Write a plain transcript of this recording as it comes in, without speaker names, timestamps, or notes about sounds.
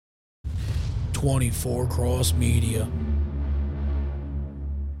24 Cross Media.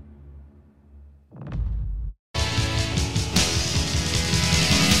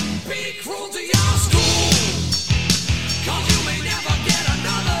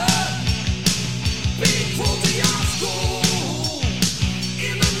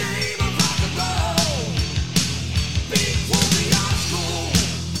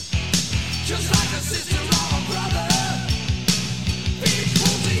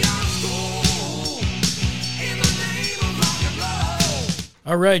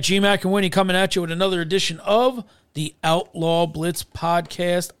 All right, Gmac and Winnie coming at you with another edition of the Outlaw Blitz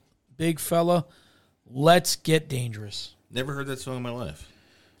podcast. Big fella, let's get dangerous. Never heard that song in my life.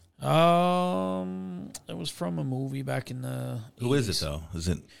 It was from a movie back in the Who 80s. Is it though? Is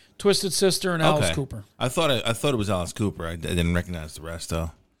it Twisted Sister and Alice Cooper? I thought it was Alice Cooper. I didn't recognize the rest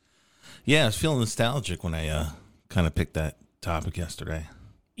though. Yeah, I was feeling nostalgic when I kind of picked that topic yesterday.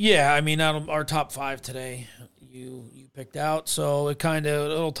 Yeah, I mean, out of our top 5 today, you picked out, so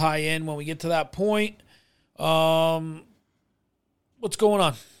it'll tie in when we get to that point. What's going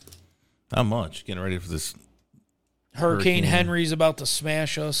on? Not much. Getting ready for this. Hurricane Henry's about to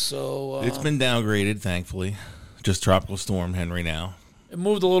smash us, so It's been downgraded, thankfully. Just Tropical Storm Henry now. It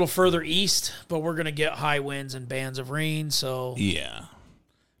moved a little further east, but we're gonna get high winds and bands of rain. So yeah,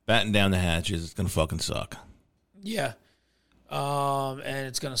 batten down the hatches. It's gonna fucking suck. Yeah, and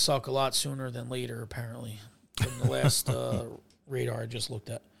it's gonna suck a lot sooner than later, apparently. From the last radar I just looked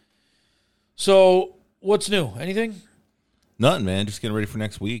at. So, what's new? Anything? Nothing, man. Just getting ready for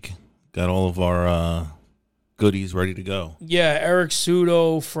next week. Got all of our goodies ready to go. Yeah, Eric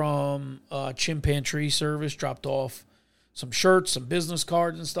Sudo from Chin Pantry Service dropped off some shirts, some business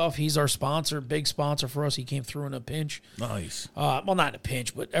cards and stuff. He's our sponsor, big sponsor for us. He came through in a pinch. Nice. Well, not in a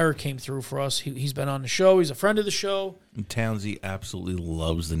pinch, but Eric came through for us. He's been on the show. He's a friend of the show. And Townsy absolutely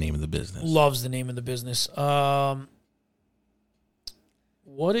loves the name of the business. Loves the name of the business.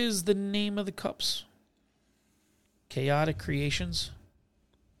 What is the name of the cups? Chaotic Creations?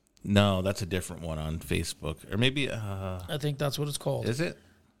 No, that's a different one on Facebook. Or maybe... I think that's what it's called. Is it?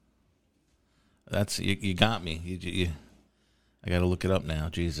 That's you got me. I got to look it up now.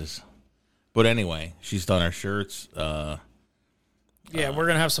 Jesus. But anyway, she's done our shirts. Yeah, we're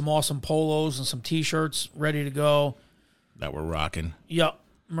going to have some awesome polos and some T-shirts ready to go. That we're rocking. Yep.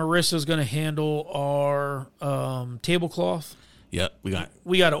 Marissa's going to handle our tablecloth. Yep, We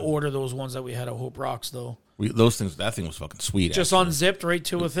got to order those ones that we had at Hope Rocks, though. That thing was fucking sweet. Just actually. unzipped right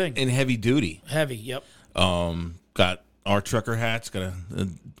to a thing. And heavy duty. Heavy, yep. Got our trucker hats. Got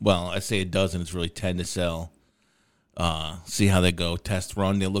I say a dozen. It's really 10 to sell. See how they go. Test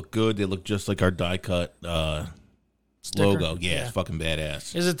run. They look good. They look just like our die cut logo. Yeah, it's fucking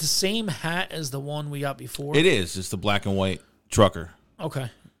badass. Is it the same hat as the one we got before? It is. It's the black and white trucker. Okay.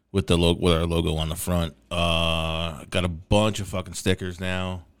 With our logo on the front. Got a bunch of fucking stickers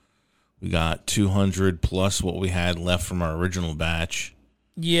now. We got 200 plus what we had left from our original batch.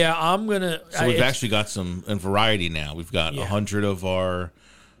 Yeah, I'm gonna. So we've actually got some in variety now. We've got 100 of our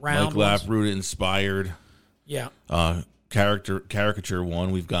round Mike Laprutta inspired. Yeah. Caricature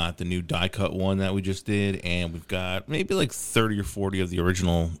one. We've got the new die cut one that we just did, and we've got maybe like 30 or 40 of the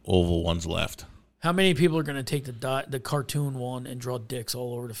original oval ones left. How many people are going to take the cartoon one and draw dicks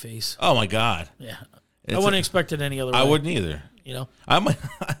all over the face? Oh my god! Yeah, I wouldn't expect it any other way. I wouldn't either. You know, I'm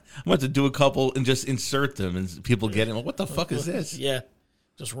about to do a couple and just insert them, and people get it. What the fuck is this? Yeah,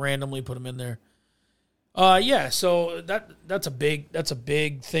 just randomly put them in there. Yeah. So that's a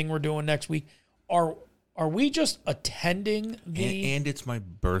big thing we're doing next week. Are we just attending the? And it's my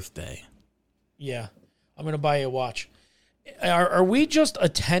birthday. Yeah, I'm gonna buy you a watch. Are we just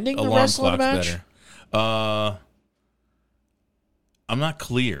attending the Alarm wrestling match? Better. I'm not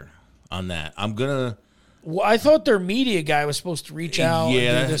clear on that. I'm gonna. Well, I thought their media guy was supposed to reach out.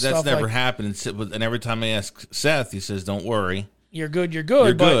 Yeah, and do this that's stuff never happened. And every time I ask Seth, he says, "Don't worry, you're good. You're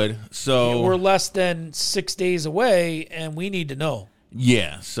You're good." So we're less than 6 days away, and we need to know.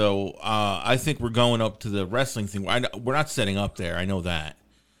 Yeah, so I think we're going up to the wrestling thing. We're not setting up there. I know that.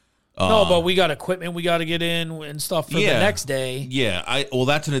 No, but we got equipment we got to get in and stuff for the next day. Yeah, well,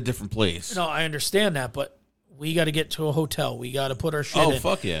 that's in a different place. No, I understand that, but we got to get to a hotel. We got to put our shit in. Oh,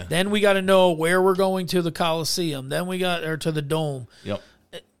 fuck yeah. Then we got to know where we're going to the Coliseum. Then we got or to the Dome. Yep.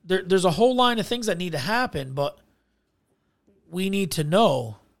 There's a whole line of things that need to happen, but we need to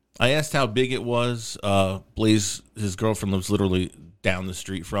know. I asked how big it was. Blaze, his girlfriend, lives literally down the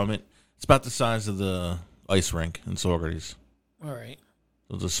street from it. It's about the size of the ice rink in Saugerties. All right.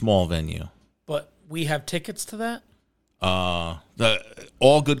 So it's a small venue. But we have tickets to that?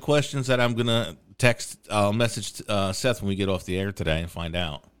 All good questions that I'm going to message Seth when we get off the air today and find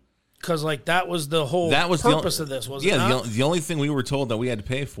out. Because, like, that was the whole purpose of this, wasn't it? Yeah, the only thing we were told that we had to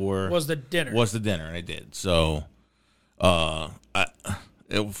pay for was the dinner. And I did. So,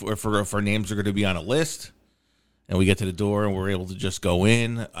 if our names are going to be on a list and we get to the door and we're able to just go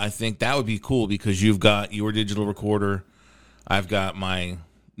in, I think that would be cool because you've got your digital recorder. I've got my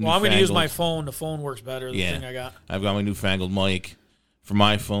I'm going to use my phone. The phone works better, the thing I got. I've got my newfangled mic for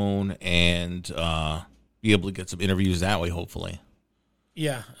my phone and be able to get some interviews that way, hopefully.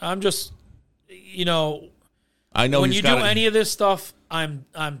 Yeah, I'm just, I know when you do any of this stuff, I'm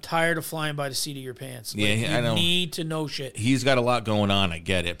tired of flying by the seat of your pants. Like, I know. You need to know shit. He's got a lot going on. I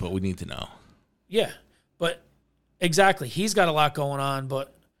get it, but we need to know. Yeah, but exactly. He's got a lot going on,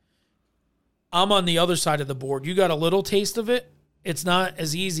 but I'm on the other side of the board. You got a little taste of it. It's not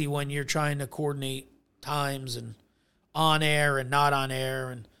as easy when you're trying to coordinate times and on air and not on air.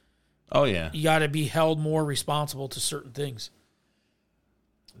 And oh, yeah. You got to be held more responsible to certain things.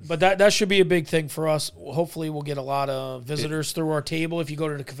 But that should be a big thing for us. Hopefully we'll get a lot of visitors through our table. If you go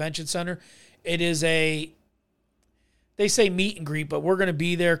to the convention center, it is they say meet and greet, but we're going to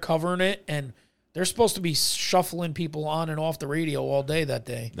be there covering it, and they're supposed to be shuffling people on and off the radio all day that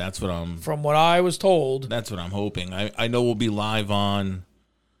day. From what I was told. That's what I'm hoping. I know we'll be live on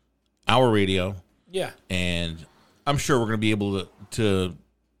our radio. Yeah. And I'm sure we're going to be able to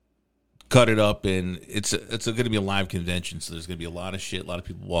cut it up, and it's going to be a live convention, so there's going to be a lot of shit, a lot of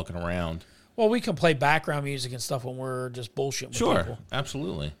people walking around. Well, we can play background music and stuff when we're just bullshitting with people. Sure,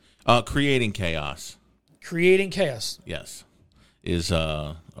 absolutely. Creating chaos. Creating chaos. Yes. Is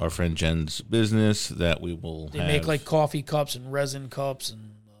our friend Jen's business that we will They make like coffee cups and resin cups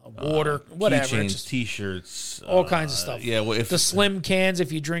and water, whatever. Keychains, T-shirts. All kinds of stuff. Yeah, well, the slim cans,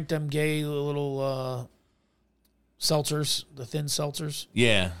 if you drink them gay little seltzers, the thin seltzers.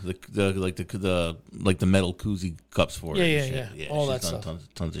 Yeah, the metal koozie cups for it. Yeah. All that stuff.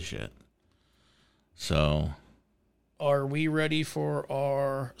 Tons of shit. So, are we ready for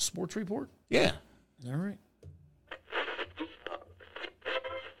our sports report? Yeah. All right.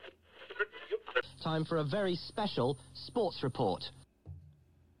 Time for a very special sports report.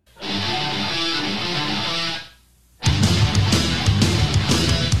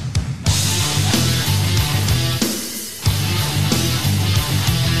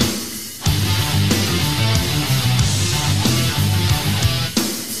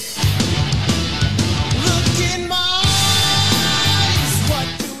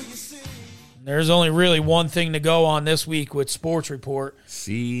 There's only really one thing to go on this week with Sports Report.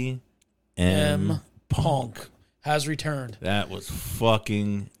 CM Punk has returned. That was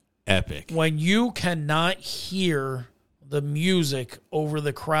fucking epic. When you cannot hear the music over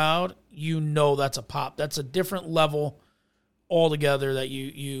the crowd, you know that's a pop. That's a different level altogether that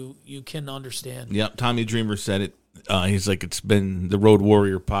you can understand. Yep, Tommy Dreamer said it. He's like, it's been the Road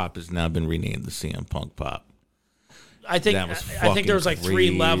Warrior pop has now been renamed the CM Punk pop. I think there was like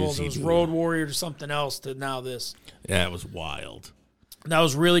 3 levels. It was Road Warrior to something else to now this. Yeah, it was wild. That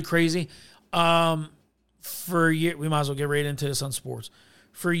was really crazy. For a year, we might as well get right into this on sports.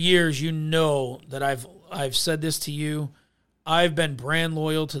 For years, you know that I've said this to you. I've been brand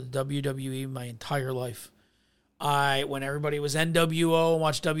loyal to the WWE my entire life. When everybody was NWO and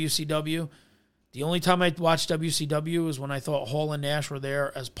watched WCW, the only time I watched WCW was when I thought Hall and Nash were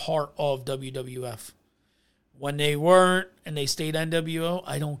there as part of WWF. When they weren't and they stayed NWO,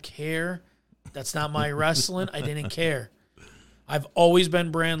 I don't care. That's not my wrestling. I didn't care. I've always been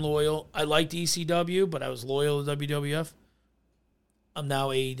brand loyal. I liked ECW, but I was loyal to WWF. I'm now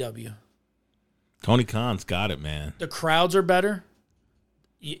AEW. Tony Khan's got it, man. The crowds are better.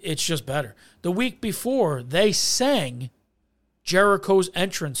 It's just better. The week before, they sang Jericho's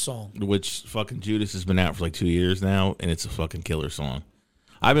entrance song. Which fucking Judas has been out for like 2 years now, and it's a fucking killer song.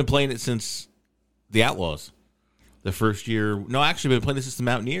 I've been playing it since the Outlaws. The first year. No, actually, I've been playing it since the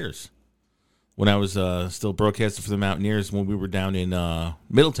Mountaineers. When I was still broadcasting for the Mountaineers when we were down in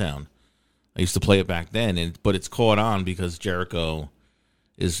Middletown. I used to play it back then, but it's caught on because Jericho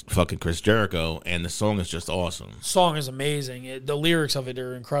is fucking Chris Jericho, and the song is just awesome. Song is amazing. The lyrics of it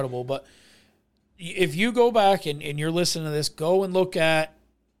are incredible. But if you go back and you're listening to this, go and look at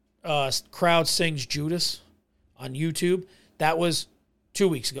Crowd Sings Judas on YouTube. That was 2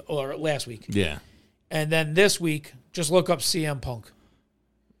 weeks ago, or last week. Yeah. And then this week, just look up CM Punk.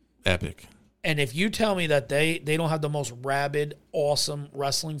 Epic. And if you tell me that they don't have the most rabid, awesome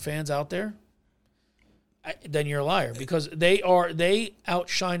wrestling fans out there, then you're a liar, because they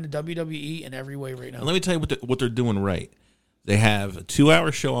outshine the WWE in every way right now. And let me tell you what they're doing right. They have a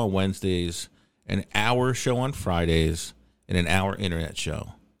 2-hour show on Wednesdays, an hour show on Fridays, and an hour internet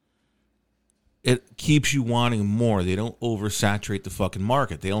show. it keeps you wanting more. They don't oversaturate the fucking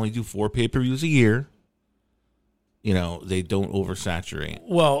market. They only do 4 pay-per-views a year. You know, they don't oversaturate.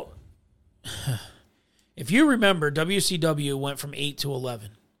 Well, if you remember, WCW went from 8 to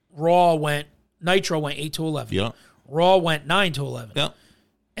 11. Nitro went 8 to 11. Yeah. Raw went 9 to 11. Yeah.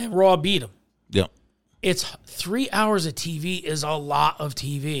 And Raw beat them. Yeah. It's 3 hours of TV is a lot of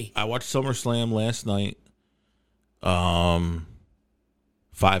TV. I watched SummerSlam last night. 5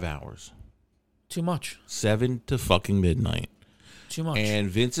 hours. Too much. 7 to fucking midnight. Too much. And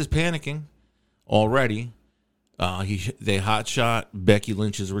Vince is panicking already. They hotshot Becky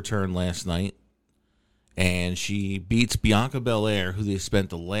Lynch's return last night. And she beats Bianca Belair, who they spent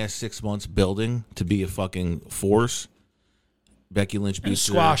the last 6 months building to be a fucking force. Becky Lynch beats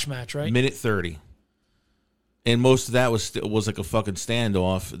her. Squash match, right? Minute 30. And most of that was like a fucking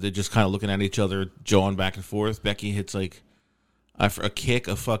standoff. They're just kind of looking at each other, jawing back and forth. Becky hits like a kick,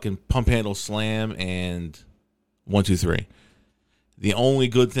 a fucking pump handle slam, and 1, 2, 3. The only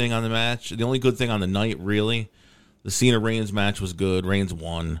good thing on the match, the only good thing on the night, really, the Cena Reigns match was good. Reigns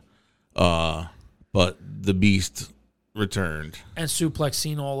won. But the Beast returned. And suplex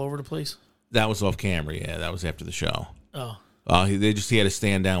Cena all over the place? That was off camera, yeah. That was after the show. Oh. He had to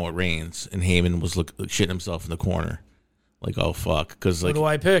stand down with Reigns, and Heyman was shitting himself in the corner. Like, oh, fuck. Because, like, what do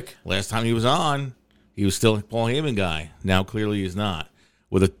I pick? Last time he was on, he was still a Paul Heyman guy. Now, clearly, he's not.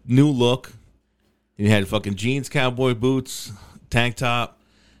 With a new look, he had fucking jeans, cowboy boots, tank top,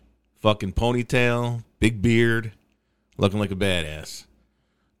 fucking ponytail, big beard, looking like a badass.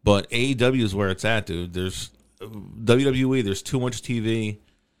 But AEW is where it's at, dude. There's WWE, there's too much TV.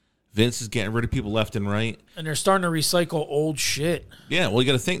 Vince is getting rid of people left and right. And they're starting to recycle old shit. Yeah, well, you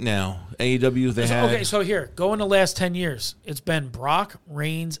got to think now. AEW, they had... Okay, so here, go in the last 10 years. It's been Brock,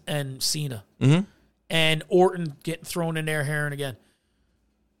 Reigns, and Cena. Mm-hmm. And Orton getting thrown in there here and again.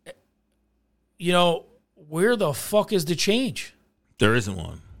 You know, where the fuck is the change? There isn't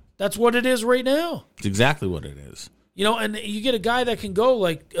one. That's what it is right now. It's exactly what it is. You know, and you get a guy that can go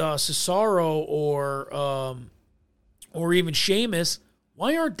like Cesaro or even Sheamus.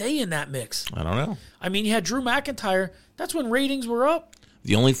 Why aren't they in that mix? I don't know. I mean, you had Drew McIntyre. That's when ratings were up.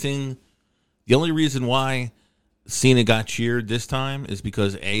 The only reason why Cena got cheered this time is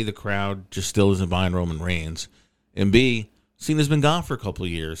because A, the crowd just still isn't buying Roman Reigns, and B, Cena's been gone for a couple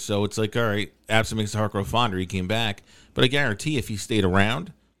of years. So it's like, all right, absent makes the heart grow fonder. He came back. But I guarantee if he stayed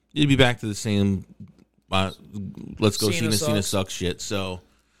around, you'd be back to the same let's go Cena sucks shit. So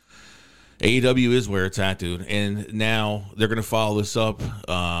AEW is where it's at, dude. And now they're going to follow this up.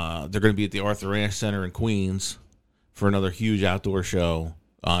 They're going to be at the Arthur Ashe Center in Queens for another huge outdoor show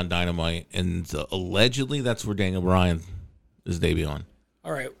on Dynamite. And allegedly that's where Daniel Bryan is debuting.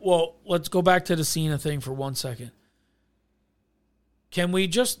 All right. Well, let's go back to the Cena thing for 1 second. Can we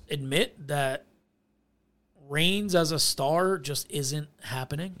just admit that Reigns as a star just isn't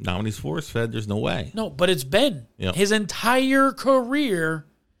happening? Not when he's force-fed, there's no way. No, but it's been. Yep. His entire career,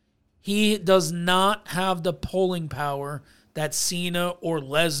 he does not have the pulling power that Cena or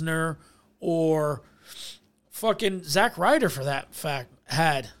Lesnar or fucking Zack Ryder, for that fact,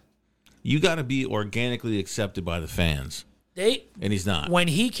 had. You got to be organically accepted by the fans. And he's not. When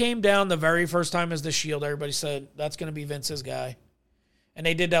he came down the very first time as the Shield, everybody said, that's going to be Vince's guy. And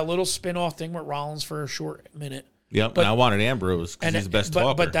they did that little spin-off thing with Rollins for a short minute. Yep, and I wanted Ambrose because he's the best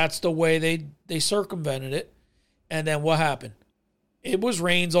talker. But that's the way they circumvented it. And then what happened? It was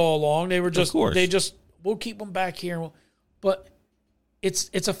Reigns all along. They were just, we'll keep him back here. But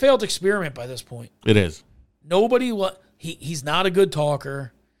it's a failed experiment by this point. It is. He's not a good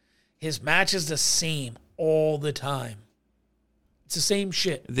talker. His match is the same all the time. It's the same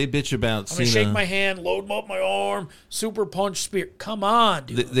shit. They bitch about I'm Cena. going to shake my hand, load him up my arm, super punch, spear. Come on,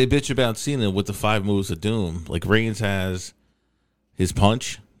 dude. They bitch about Cena with the 5 moves of doom. Like Reigns has his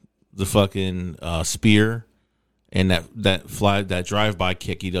punch, the fucking spear, and that drive-by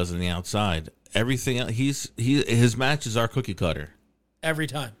kick he does on the outside. Everything else, his matches are cookie cutter. Every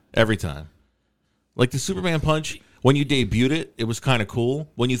time. Like the Superman punch, when you debuted it, it was kind of cool.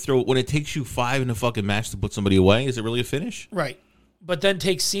 When it takes you 5 in a fucking match to put somebody away, is it really a finish? Right. But then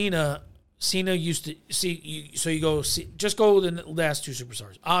take Cena. Cena used to just go with the last 2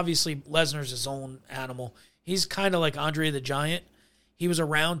 superstars. Obviously, Lesnar's his own animal. He's kind of like Andre the Giant. He was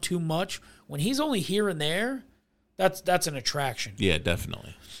around too much. When he's only here and there, that's an attraction. Yeah,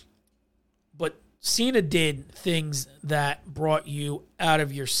 definitely. But Cena did things that brought you out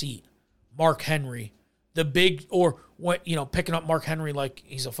of your seat. Mark Henry, picking up Mark Henry like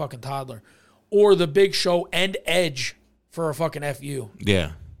he's a fucking toddler, or the Big Show and Edge for a fucking FU.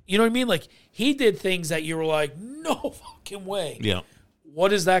 Yeah. You know what I mean? Like, he did things that you were like, no fucking way. Yeah. What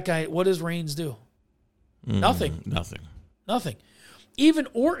does that guy? What does Reigns do? Nothing. Nothing. Even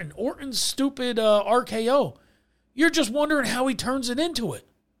Orton's stupid RKO. You're just wondering how he turns it into it.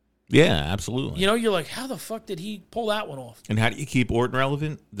 Yeah, absolutely. You know, you're like, how the fuck did he pull that one off? And how do you keep Orton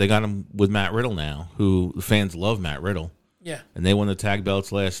relevant? They got him with Matt Riddle now, who the fans love Matt Riddle. Yeah. And they won the tag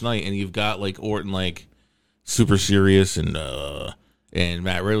belts last night, and you've got like Orton like super serious and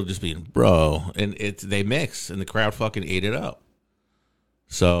Matt Riddle just being bro, and they mix, and the crowd fucking ate it up.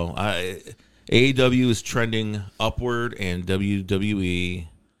 So AEW is trending upward, and WWE.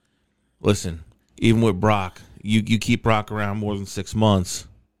 Listen, even with Brock, you keep Brock around more than 6 months,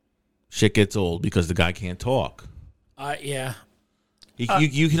 shit gets old because the guy can't talk. Yeah.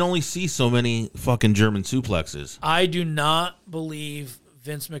 You can only see so many fucking German suplexes. I do not believe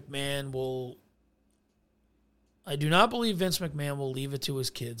Vince McMahon will. I do not believe Vince McMahon will leave it to his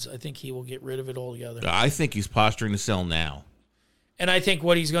kids. I think he will get rid of it altogether. I think he's posturing to sell now. And I think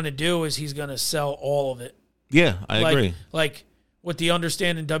what he's going to do is he's going to sell all of it. Yeah, I agree. Like what the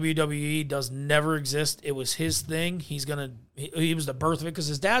understanding WWE does never exist. It was his thing. He was the birth of it because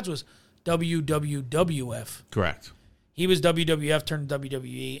his dad's was WWWF. Correct. He was WWF turned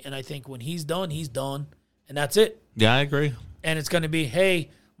WWE, and I think when he's done, and that's it. Yeah, I agree. And it's going to be, hey,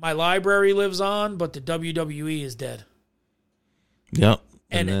 my library lives on, but the WWE is dead. Yep.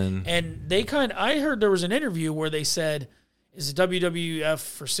 And they I heard there was an interview where they said, is the WWF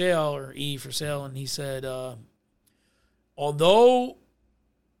for sale or E for sale? And he said, although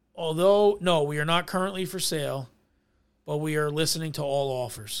no, we are not currently for sale, but we are listening to all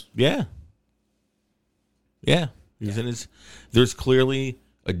offers. Yeah. Yeah. There's clearly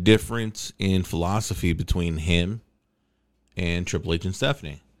a difference in philosophy between him and Triple H and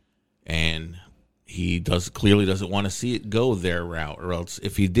Stephanie. And he clearly doesn't want to see it go their route, or else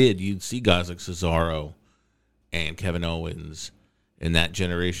if he did, you'd see guys like Cesaro and Kevin Owens and that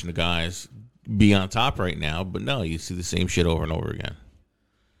generation of guys be on top right now. But no, you see the same shit over and over again.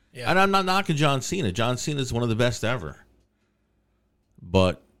 Yeah. And I'm not knocking John Cena. John Cena is one of the best ever.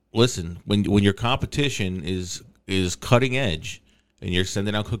 But listen, when your competition is cutting edge and you're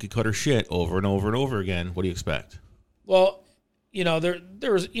sending out cookie cutter shit over and over and over again, what do you expect? Well,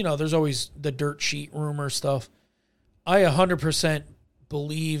 there's always the dirt sheet rumor stuff. I 100%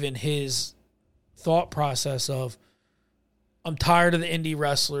 believe in his thought process of, I'm tired of the indie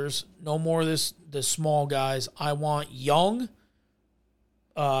wrestlers. No more of the small guys. I want young,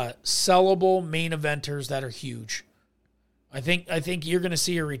 sellable main eventers that are huge. I think you're going to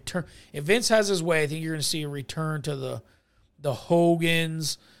see a return. If Vince has his way, I think you're going to see a return to the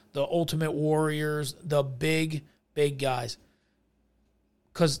Hogans, the Ultimate Warriors, the big guys.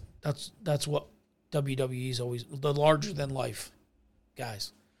 Because that's what WWE's always, the larger than life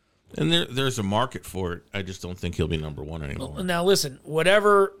guys. And there's a market for it. I just don't think he'll be number one anymore. Now listen,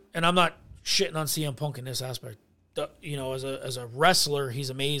 whatever, and I'm not shitting on CM Punk in this aspect. As a wrestler, he's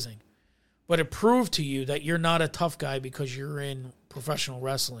amazing. But it proved to you that you're not a tough guy because you're in professional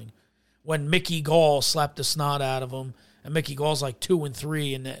wrestling. When Mickey Gall slapped the snot out of him, and Mickey Gall's like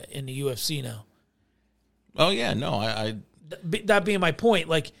 2-3 in the UFC now. Oh yeah, no, that being my point,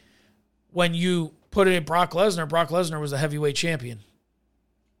 like when you put it in Brock Lesnar was a heavyweight champion.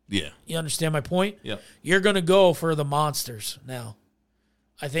 Yeah. You understand my point? Yeah. You're going to go for the monsters now.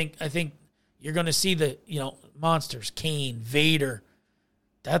 I think you're going to see the, monsters, Kane, Vader.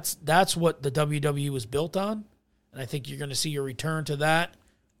 That's what the WWE was built on, and I think you're going to see a return to that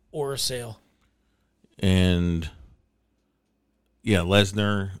or a sale. And yeah,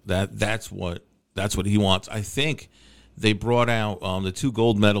 Lesnar, that's what he wants. I think they brought out the 2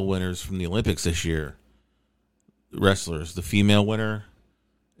 gold medal winners from the Olympics this year. Wrestlers, the female winner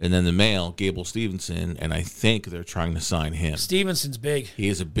and then the male, Gable Stevenson, and I think they're trying to sign him. Stevenson's big. He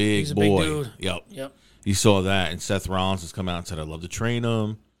is a big boy. Big dude. Yep. You saw that, and Seth Rollins has come out and said, I'd love to train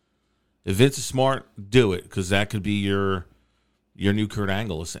him. If Vince is smart, do it, because that could be your new Kurt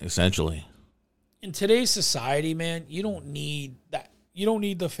Angle, essentially. In today's society, man, you don't need that. You don't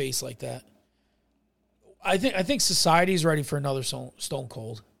need the face like that. I think society's ready for another Stone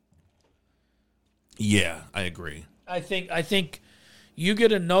Cold. Yeah, I agree. I think you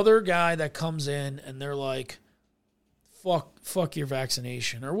get another guy that comes in and they're like, fuck your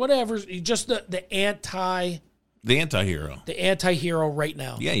vaccination or whatever. Just the anti-hero. The anti-hero right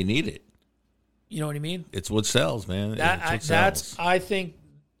now. Yeah, you need it. You know what I mean? It's what sells, man. I think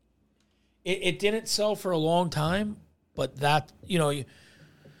it didn't sell for a long time, but that, I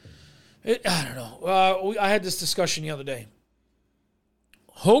don't know. I had this discussion the other day.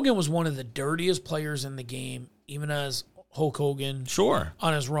 Hogan was one of the dirtiest players in the game, even as Hulk Hogan. Sure.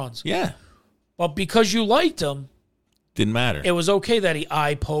 On his runs. Yeah. But because you liked him, Didn't matter. It was okay that he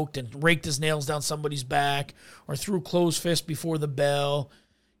eye poked and raked his nails down somebody's back or threw closed fist before the bell.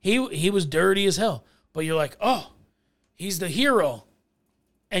 He was dirty as hell. But you're like, oh, he's the hero.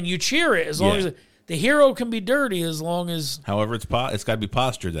 And you cheer it as long as the hero can be dirty as long as... However, it's got to be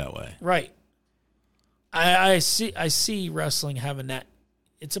postured that way. Right. I see wrestling having that.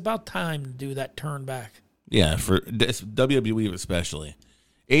 It's about time to do that turn back. Yeah, for WWE especially.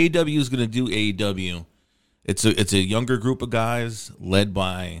 AEW is going to do AEW. It's a younger group of guys led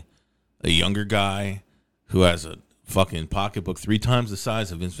by a younger guy who has a fucking pocketbook 3 times the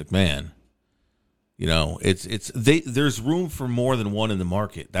size of Vince McMahon. You know, there's room for more than one in the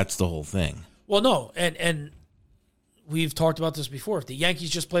market. That's the whole thing. Well, no, and we've talked about this before. If the Yankees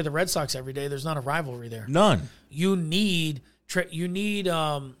just play the Red Sox every day, there's not a rivalry there. None. You need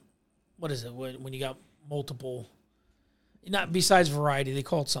what is it when you got multiple? Not besides variety, they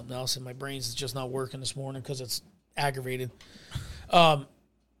call it something else, and my brain's just not working this morning because it's aggravated.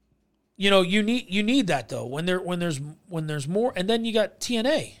 You need that though when there's more, and then you got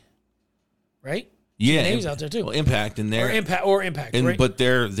TNA, right? Yeah, TNA's out there too. Well, Impact in there, or Impact, and right? but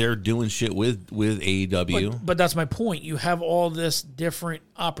they're doing shit with AEW. But that's my point. You have all this different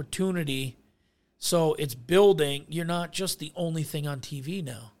opportunity, so it's building. You're not just the only thing on TV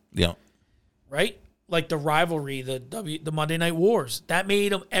now. Yeah, right. Like the rivalry, the Monday Night Wars, that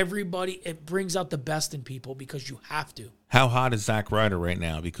made them everybody. It brings out the best in people because you have to. How hot is Zack Ryder right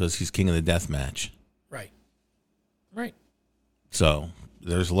now? Because he's king of the death match. Right. So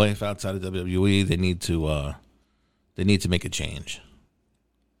there's life outside of WWE. They need to make a change.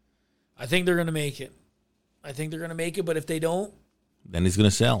 I think they're going to make it. But if they don't, then he's going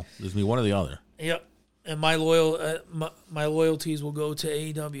to sell. There's going to be one or the other. Yep. And my loyalties will go to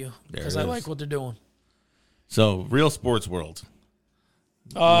AEW because I like what they're doing. So, real sports world.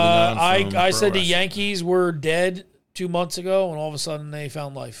 I said the Yankees were dead 2 months ago, and all of a sudden they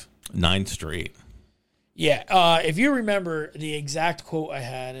found life. 9 straight. Yeah. If you remember, the exact quote I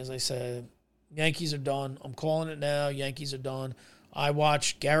had is I said, Yankees are done. I'm calling it now. Yankees are done. I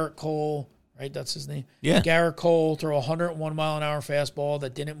watched Garrett Cole, right? That's his name. Yeah. Garrett Cole throw a 101-mile-an-hour fastball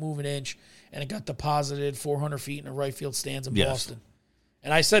that didn't move an inch, and it got deposited 400 feet in the right field stands in Boston.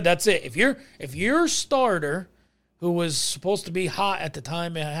 And I said, that's it. If your starter, who was supposed to be hot at the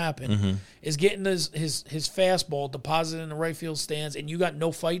time it happened, is getting his fastball deposited in the right field stands and you got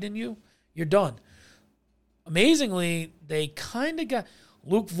no fight in you, you're done. Amazingly, they kind of got...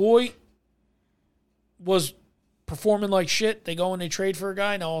 Luke Voigt was performing like shit. They go and they trade for a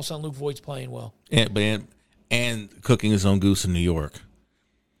guy. Now all of a sudden Luke Voigt's playing well. And cooking his own goose in New York.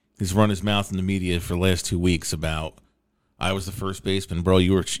 He's run his mouth in the media for the last 2 weeks about, I was the first baseman. Bro,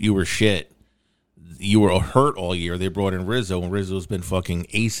 you were shit. You were hurt all year. They brought in Rizzo, and Rizzo's been fucking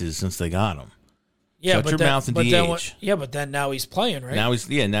aces since they got him. Yeah, Shut your mouth in DH. But then now he's playing, right? Now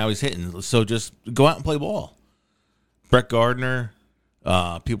he's hitting. So just go out and play ball. Brett Gardner,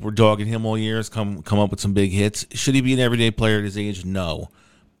 people were dogging him all year. Come up with some big hits. Should he be an everyday player at his age? No.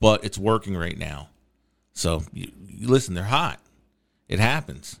 But it's working right now. So, you listen, they're hot. It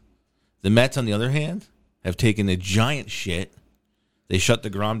happens. The Mets, on the other hand, have taken a giant shit. They shut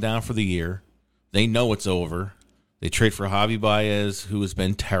DeGrom down for the year. They know it's over. They trade for Javi Baez, who has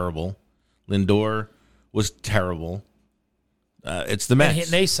been terrible. Lindor was terrible. It's the Mets. And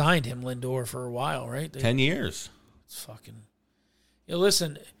they signed him, Lindor, for a while, right? 10 years. It's fucking...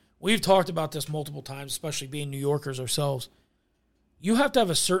 listen, we've talked about this multiple times, especially being New Yorkers ourselves. You have to have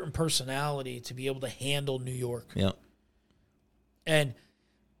a certain personality to be able to handle New York. Yeah. And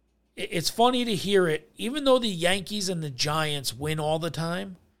it's funny to hear it. Even though the Yankees and the Giants win all the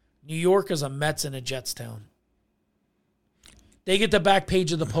time, New York is a Mets and a Jets town. They get the back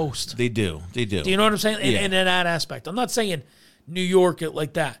page of the Post. They do. Do you know what I'm saying? Yeah. And in that aspect. I'm not saying New York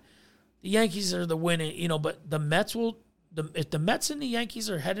like that. The Yankees are the winning, but the Mets will... if the Mets and the Yankees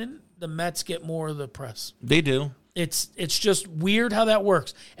are heading, the Mets get more of the press. They do. It's just weird how that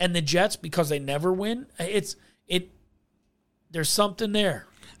works. And the Jets, because they never win, there's something there.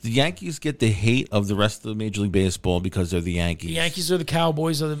 The Yankees get the hate of the rest of the Major League Baseball because they're the Yankees. The Yankees are the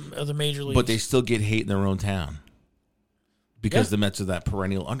Cowboys of the Major League. But they still get hate in their own town because the Mets are that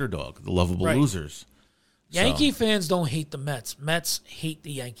perennial underdog, the lovable losers. Yankee fans don't hate the Mets. Mets hate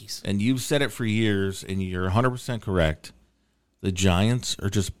the Yankees. And you've said it for years, and you're 100% correct. The Giants are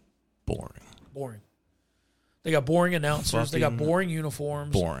just boring. Boring. They got boring announcers. They got boring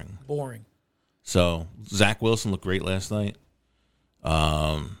uniforms. Boring. So, Zach Wilson looked great last night.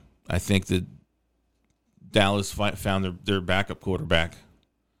 I think that Dallas found their backup quarterback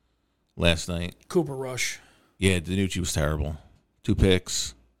last night. Cooper Rush. Yeah, Danucci was terrible. 2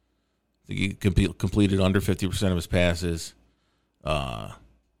 picks. I He completed under 50% of his passes.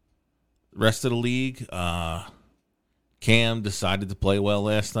 Rest of the league, Cam decided to play well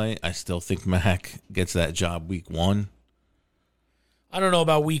last night. I still think Mac gets that job week 1. I don't know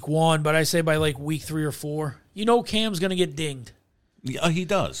about week 1, but I say by like week 3 or 4. Cam's going to get dinged. Yeah, he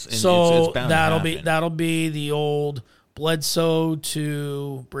does. And so it's bound to happen. that'll be the old Bledsoe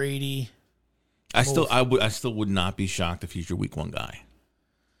to Brady. I still would not be shocked if he's your week 1 guy.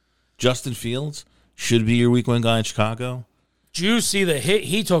 Justin Fields should be your week 1 guy in Chicago. Did you see the hit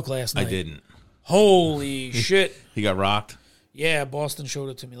he took last night? I didn't. Holy shit. He got rocked? Yeah, Boston showed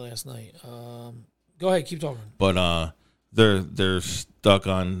it to me last night. Go ahead, keep talking. But they're stuck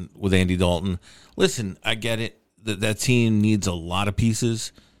on with Andy Dalton. Listen, I get it. That team needs a lot of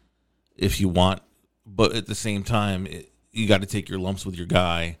pieces if you want. But at the same time, you got to take your lumps with your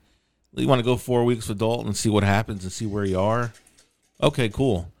guy. You want to go 4 weeks with Dalton and see what happens and see where you are? Okay,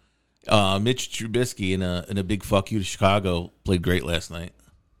 cool. Mitch Trubisky in a big fuck you to Chicago played great last night.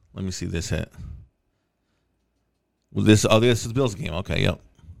 Let me see this hit. This is the Bills game. Okay, yep.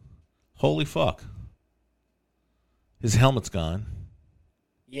 Holy fuck. His helmet's gone.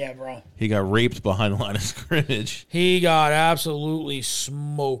 Yeah, bro. He got raped behind the line of scrimmage. He got absolutely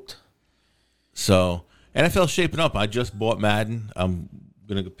smoked. So, NFL's shaping up. I just bought Madden. I'm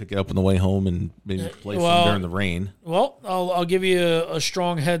going to pick it up on the way home and maybe play some during the rain. Well, I'll give you a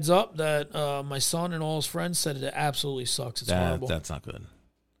strong heads up that my son and all his friends said it absolutely sucks. It's horrible. That's not good.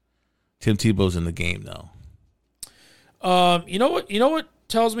 Tim Tebow's in the game, though. You know what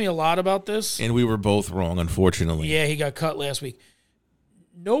tells me a lot about this? And we were both wrong, unfortunately. Yeah, he got cut last week.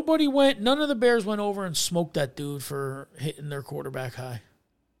 None of the Bears went over and smoked that dude for hitting their quarterback high.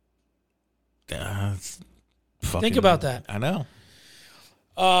 Think about that. I know.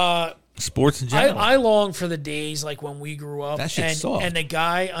 Sports in general. I long for the days like when we grew up. That shit's soft. And the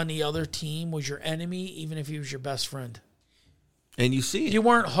guy on the other team was your enemy, even if he was your best friend. And you see it. You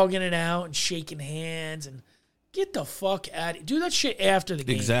weren't hugging it out and shaking hands and get the fuck out of it. Do that shit after the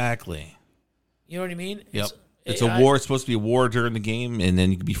game. Exactly. You know what I mean? Yep. It's a war. It's supposed to be a war during the game, and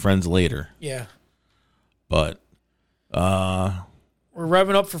then you can be friends later. Yeah. But we're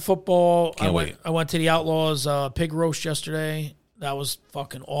revving up for football. Can't wait. I went to the Outlaws pig roast yesterday. That was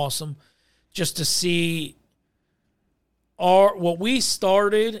fucking awesome. Just to see what we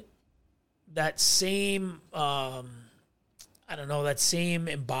started, that same that same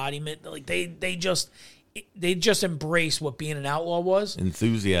embodiment. Like they just embrace what being an outlaw was.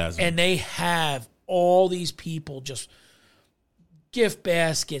 Enthusiasm. And they have all these people just gift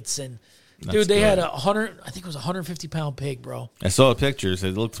baskets and dude, they had 150-pound pig, bro. I saw the pictures.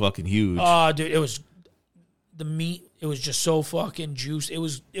 It looked fucking huge. Oh, dude, it was the meat. It was just so fucking juice.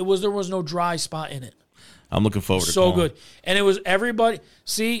 There was no dry spot in it. I'm looking forward to it. So good. And it was everybody.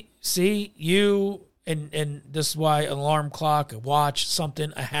 See, you, and this is why an alarm clock, a watch,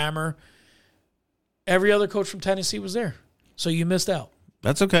 something, a hammer. Every other coach from Tennessee was there. So you missed out.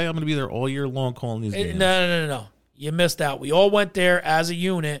 That's okay. I'm going to be there all year long calling these games. No. You missed out. We all went there as a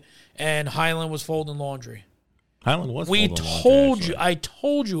unit, and Highland was folding laundry. Highland was folding laundry. I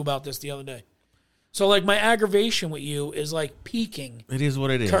told you about this the other day. So, like, my aggravation with you is, like, peaking. It is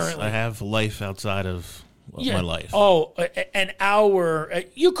what it is. Currently. I have life outside of my life. Oh, an hour.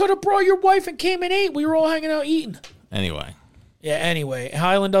 You could have brought your wife and came and ate. We were all hanging out eating. Anyway. Yeah, anyway.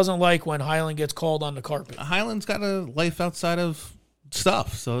 Highland doesn't like when Highland gets called on the carpet. Highland's got a life outside of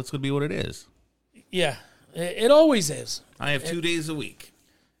stuff, so it's going to be what it is. Yeah, it always is. I have 2 days a week.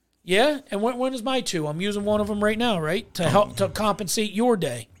 Yeah? And when is my 2? I'm using one of them right now, right? To help to compensate your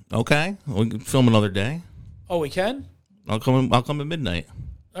day. Okay. We can film another day. Oh, we can? I'll come at midnight.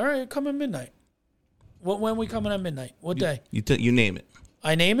 All right, come at midnight. When we coming at midnight? What day? You name it.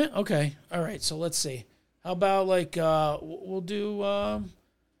 I name it? Okay. All right, so let's see. How about like we'll do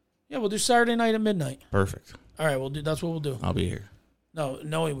Saturday night at midnight. Perfect. All right, that's what we'll do. I'll be here. No,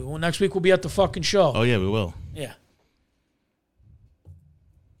 we will. Next week we'll be at the fucking show. Oh yeah, we will. Yeah.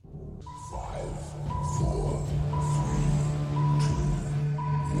 5, 4, 3, 2,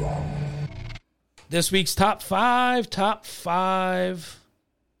 1. This week's top five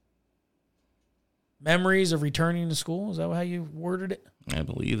memories of returning to school. Is that how you worded it? I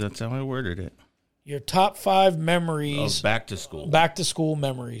believe that's how I worded it. Your top 5 memories of back to school. Back to school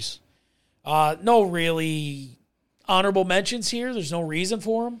memories. No really honorable mentions here. There's no reason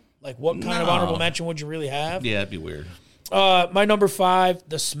for them. Like, what kind of honorable mention would you really have? Yeah, it'd be weird. My number 5,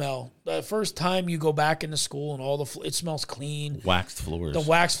 the smell. The first time you go back into school and it smells clean. Waxed floors. The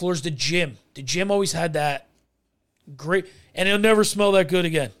waxed floors. The gym. The gym always had that great, and it'll never smell that good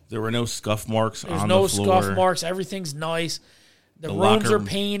again. There were no scuff marks on the floor. There's no scuff marks. Everything's nice. The The rooms locker are room-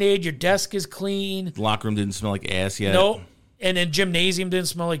 painted. Your desk is clean. The locker room didn't smell like ass yet. Nope. And then gymnasium didn't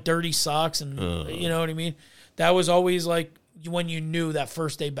smell like dirty socks, and you know what I mean? That was always like when you knew that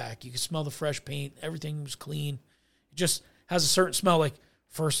first day back. You could smell the fresh paint. Everything was clean. It just has a certain smell, like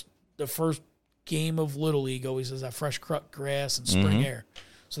the first game of Little League always has that fresh cut grass and spring air.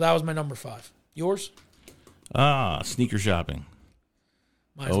 So that was my number 5. Yours? Sneaker shopping.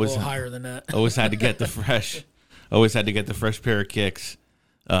 Mine's a little higher than that. Always had to get the fresh. Always had to get the fresh pair of kicks.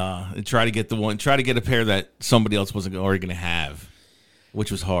 And try to get a pair that somebody else wasn't already going to have,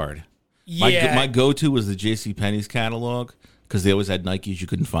 which was hard. Yeah. My go-to was the JCPenney's catalog because they always had Nikes you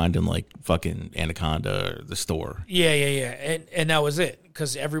couldn't find in like fucking Anaconda or the store. Yeah. And that was it,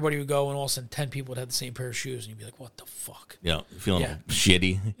 because everybody would go and all of a sudden 10 people would have the same pair of shoes, and you'd be like, what the fuck? Yeah, feeling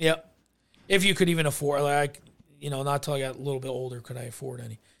shitty. Yep. If you could even afford, like, not until I got a little bit older could I afford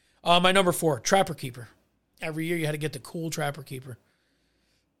any. My number 4, Trapper Keeper. Every year you had to get the cool Trapper Keeper.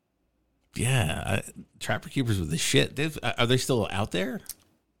 Yeah, Trapper Keepers were the shit. Are they still out there?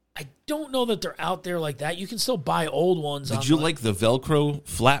 I don't know that they're out there like that. You can still buy old ones. Did you like the Velcro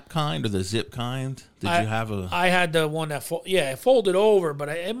flap kind or the zip kind? Did you have a? I had the one that it folded over, but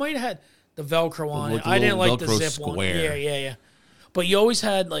it might have had the Velcro on it. I didn't like the Velcro zip square. one. Yeah. But you always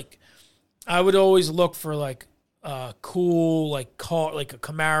had like, I would always look for like cool like car, like a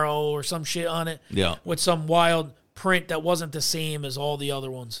Camaro or some shit on it. Yeah. With some wild print that wasn't the same as all the other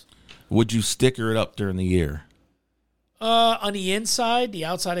ones. Would you sticker it up during the year? On the inside, the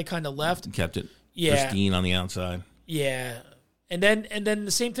outside I kind of left. Kept it Yeah. pristine on the outside. Yeah, and then the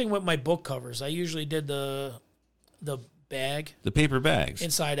same thing with my book covers. I usually did the bag The paper bags.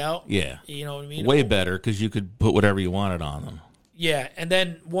 inside out. Yeah. You know what I mean? Way better because you could put whatever you wanted on them. Yeah, and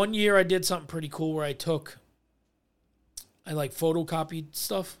then one year I did something pretty cool where I like photocopied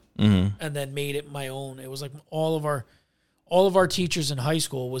stuff and then made it my own. It was like all of our teachers in high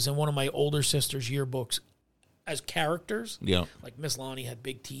school was in one of my older sister's yearbooks as characters. Yeah. Like Miss Lonnie had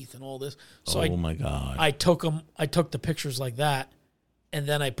big teeth and all this. So My God. I took the pictures like that, and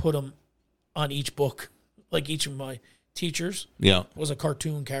then I put them on each book. Like each of my teachers Yeah. was a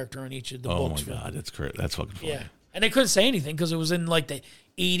cartoon character on each of the Oh books. my God. That's great. That's fucking funny. Yeah. And they couldn't say anything because it was in like the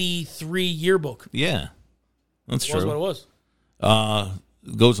 83 yearbook. Yeah. That's It was true. what it was.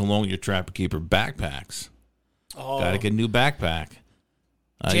 Goes along with your Trapper Keeper backpacks. Oh, Got to get a new backpack.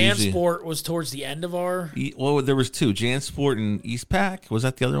 Usually- JanSport was towards the end of our Well, there was 2, JanSport and Eastpak. Was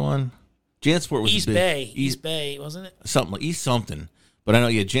that the other one? JanSport was East the big, Bay. East Bay, wasn't it? something like East something. But I know,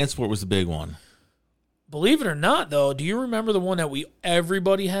 JanSport was the big one. Believe it or not, though, do you remember the one that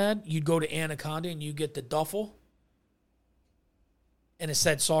everybody had? You'd go to Anaconda and you get the duffel, and it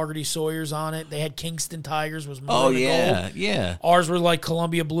said Saugerty Sawyer's on it. They had Kingston Tigers was maroon and gold. Yeah. Ours were like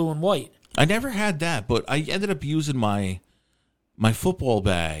Columbia blue and white. I never had that, but I ended up using my football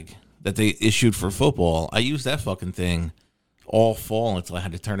bag that they issued for football. I used that fucking thing all fall until I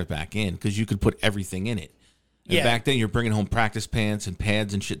had to turn it back in because you could put everything in it. And Yeah. back then, you're bringing home practice pants and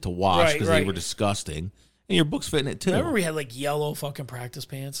pads and shit to wash because they Right. were disgusting. And your book's fitting it too. Remember we had like yellow fucking practice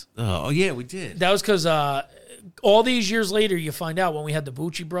pants? Oh yeah, we did. That was because all these years later, you find out when we had the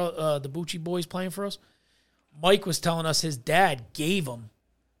Bucci boys playing for us, Mike was telling us his dad gave them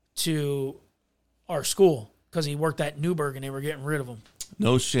to our school because he worked at Newburgh and they were getting rid of them.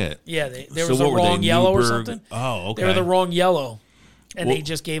 No shit. Yeah, there So was the what were they, wrong yellow or Newburgh? something. Oh, okay. They were the wrong yellow, and Well- they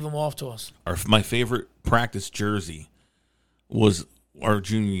just gave them off to us. My favorite practice jersey was our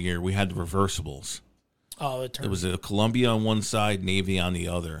junior year. We had the reversibles. Oh, It was a Columbia on one side, Navy on the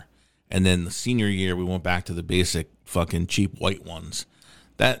other. And then the senior year, we went back to the basic fucking cheap white ones.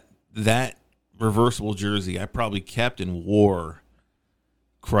 That reversible jersey, I probably kept and wore,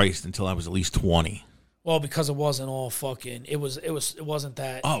 Christ, until I was at least 20. Well, because it wasn't all fucking. It wasn't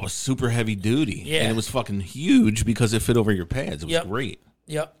that. Oh, it was super heavy duty. Yeah. And it was fucking huge because it fit over your pads. It was Yep. great.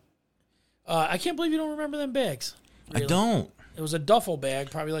 Yep. I can't believe you don't remember them bags. I don't. It was a duffel bag,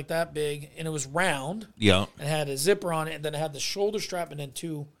 probably like that big, and it was round. Yeah. And had a zipper on it, and then it had the shoulder strap, and then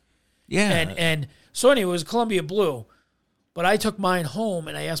two. Yeah. And so anyway, it was Columbia blue, but I took mine home,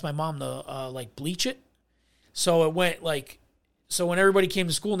 and I asked my mom to like bleach it. So it went like, so when everybody came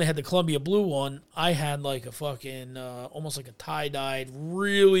to school and they had the Columbia blue one, I had like a fucking almost like a tie dyed,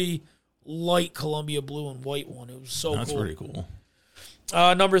 really light Columbia blue and white one. It was so That's cool. pretty cool.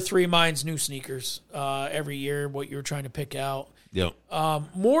 Number 3, mine's new sneakers. Every year, what you were trying to pick out. Yep.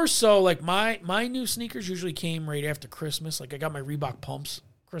 More so, like my new sneakers usually came right after Christmas. Like I got my Reebok pumps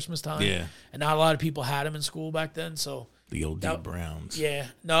Christmas time. Yeah. And not a lot of people had them in school back then. So The old D Browns. yeah,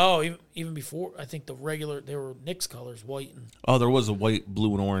 no, even before, I think they were Knicks colors, white and Oh, there was a white,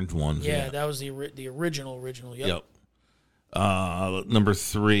 blue, and orange one. yeah, that was the original. Yep. Number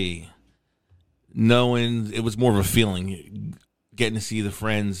 3, knowing it was more of a feeling, getting to see the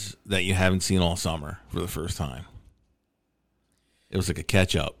friends that you haven't seen all summer for the first time. It was like a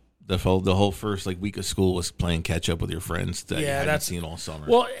catch up. The whole first week of school was playing catch up with your friends that you hadn't seen all summer.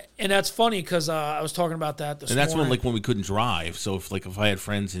 Well, and that's funny because I was talking about that this morning. And that's when we couldn't drive. So if I had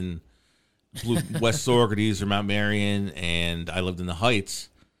friends in West Saugerties or Mount Marion and I lived in the Heights,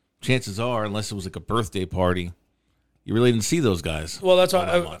 chances are, unless it was like a birthday party, you really didn't see those guys. Well, that's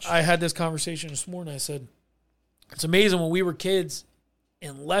why I had this conversation this morning. I said, it's amazing when we were kids,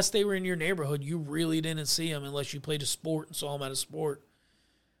 unless they were in your neighborhood, you really didn't see them unless you played a sport and saw them at a sport.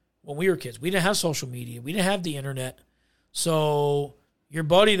 When we were kids, we didn't have social media. We didn't have the internet. So your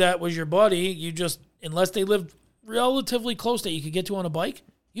buddy that was your buddy, you just, unless they lived relatively close that you could get to on a bike,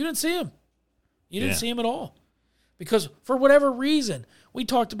 you didn't see him. You didn't see him at all. Because for whatever reason, we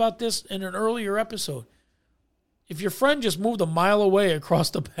talked about this in an earlier episode. If your friend just moved a mile away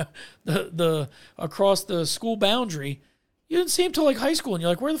across across the school boundary, you didn't see him till high school, and you're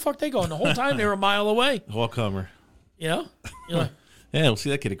like, where the fuck they going? The whole time they were a mile away. All comer. You're like, yeah, we'll see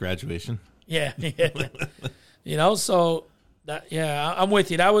that kid at graduation. Yeah. So that, I'm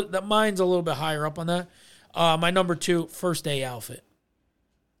with you. That mine's a little bit higher up on that. My number 2, first day outfit.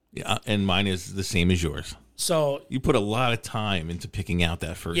 Yeah, and mine is the same as yours. So you put a lot of time into picking out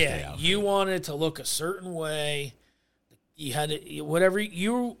that first day outfit. You wanted it to look a certain way. You had it, whatever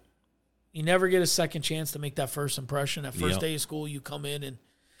you never get a second chance to make that first impression. That first day of school, you come in, and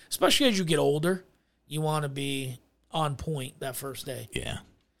especially as you get older, you want to be on point that first day. Yeah,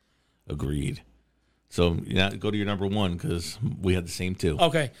 agreed. So go to your number 1 because we had the same 2.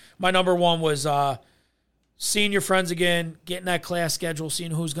 Okay, my number 1 was seeing your friends again, getting that class schedule,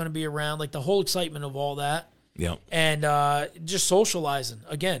 seeing who's going to be around, like the whole excitement of all that. Yeah, and just socializing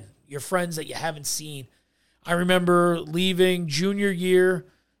again. Your friends that you haven't seen. I remember leaving junior year.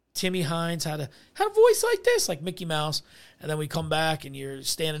 Timmy Hines had a voice like this, like Mickey Mouse. And then we come back, and you're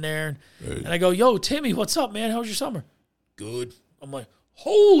standing there, and I go, yo, Timmy, what's up, man? How was your summer? Good. I'm like,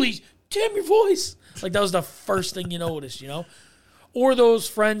 holy, Tim, your voice. Like, that was the first thing you noticed, Or those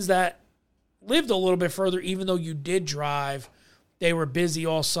friends that lived a little bit further, even though you did drive, they were busy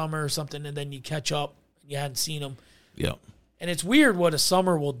all summer or something, and then you catch up, and you hadn't seen them. Yeah. And it's weird what a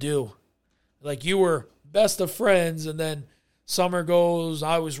summer will do. Like, you were best of friends, and then summer goes,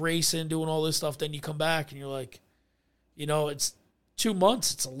 I was racing, doing all this stuff, then you come back, and you're like, it's 2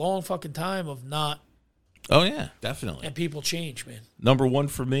 months. It's a long fucking time of not. Oh, yeah, definitely. And people change, man. Number 1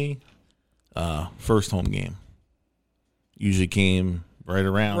 for me, first home game. Usually came right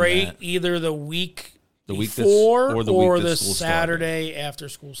around either the week before or the Saturday after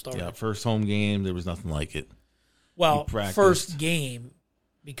school started. Yeah, first home game, there was nothing like it. Well, first game,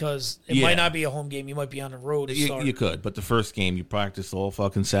 because it might not be a home game. You might be on the road to start. You could, but the first game, you practiced all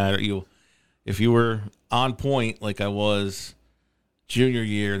fucking Saturday. If you were on point like I was junior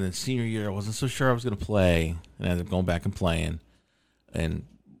year and then senior year, I wasn't so sure I was going to play, and I ended up going back and playing, and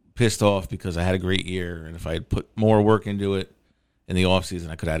pissed off because I had a great year, and if I had put more work into it in the offseason,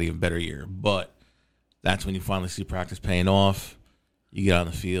 I could have had an even better year. But that's when you finally see practice paying off. You get on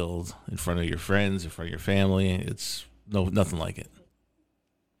the field in front of your friends, in front of your family. It's nothing like it.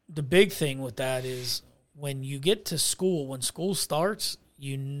 The big thing with that is when you get to school, when school starts,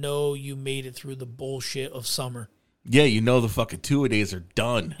 you made it through the bullshit of summer. Yeah, the fucking 2-a-days are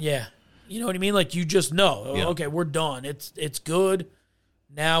done. Yeah. You know what I mean? Like, you just know, okay, we're done. It's good.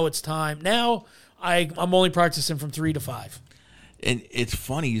 Now it's time. Now I'm only practicing from 3 to 5. And it's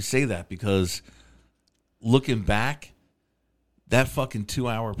funny you say that because looking back, that fucking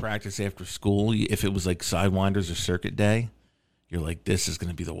 2-hour practice after school, if it was like Sidewinders or circuit day, you're like, this is going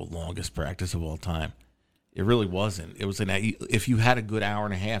to be the longest practice of all time. It really wasn't. It was if you had a good hour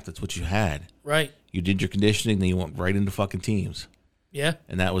and a half, that's what you had. Right. You did your conditioning, then you went right into fucking teams. Yeah.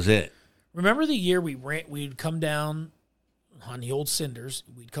 And that was it. Remember the year we'd come down on the old cinders.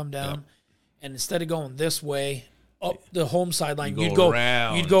 We'd come down, and instead of going this way up the home sideline, you'd go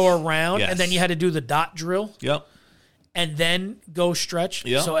around. Yes. And then you had to do the dot drill. Yep. And then go stretch.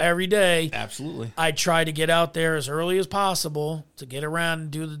 Yep. So every day, absolutely, I'd try to get out there as early as possible to get around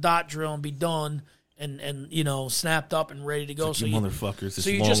and do the dot drill and be done and snapped up and ready to go. So you motherfuckers. So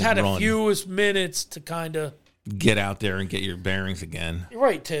you just had a fewest minutes to kind of get out there and get your bearings again.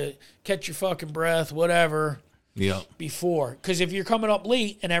 Right, to catch your fucking breath, whatever. Yep. Before, because if you're coming up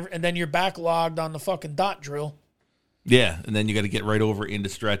late and then you're backlogged on the fucking dot drill. Yeah, and then you got to get right over into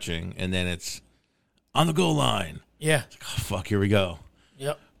stretching, and then it's on the goal line. Yeah. It's like, oh, fuck, here we go.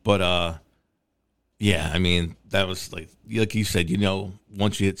 Yep. But, yeah, I mean, that was like you said,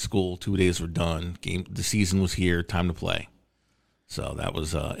 once you hit school, 2 days were done. The season was here, time to play. So that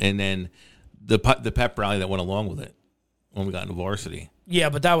was, and then the pep rally that went along with it when we got into varsity. Yeah,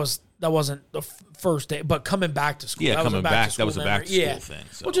 but that wasn't the first day. But coming back to school, Yeah, coming back, that was a back to school yeah. thing.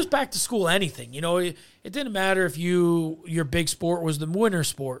 So. Well, just back to school, anything. It didn't matter if your big sport was the winter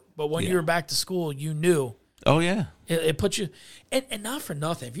sport, but when you were back to school, you knew. Oh yeah, it put you, and not for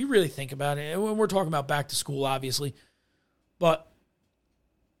nothing. If you really think about it, and when we're talking about back to school, obviously, but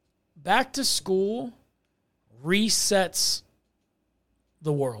back to school resets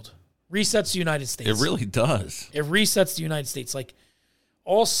the world, resets the United States. it really does. It resets the United States. Like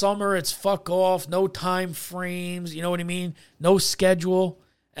all summer, it's fuck off, no time frames. You know what I mean? No schedule,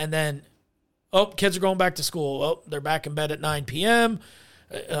 and then kids are going back to school. Oh, they're back in bed at 9 p.m.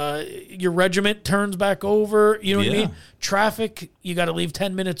 Your regiment turns back over. You know what I mean? Traffic, you got to leave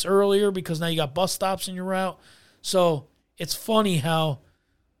 10 minutes earlier because now you got bus stops in your route. So it's funny how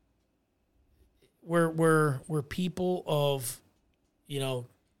we're people of,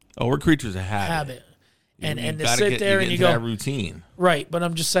 we're creatures of habit. And to sit there and you go, that routine. Right, but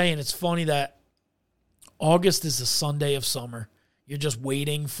I'm just saying it's funny that August is the Sunday of summer. You're just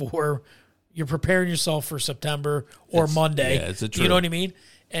waiting for, you're preparing yourself for September or Monday. Yeah, it's a true. You know what I mean?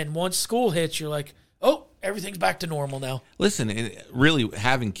 And once school hits, you're like, oh, everything's back to normal now. Listen, really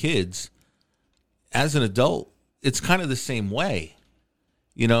having kids as an adult, it's kind of the same way.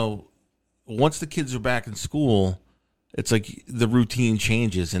 Once the kids are back in school, it's like the routine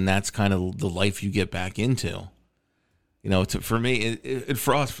changes, and that's kind of the life you get back into. For me,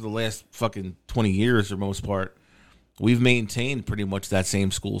 for us, for the last fucking 20 years, for the most part, we've maintained pretty much that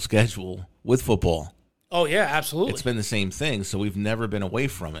same school schedule with football. Oh, yeah, absolutely. It's been the same thing, so we've never been away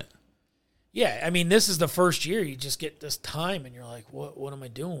from it. Yeah, I mean, this is the first year you just get this time, and you're like, what am I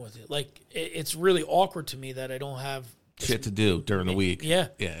doing with it? Like, it's really awkward to me that I don't have shit to do during the week. Yeah.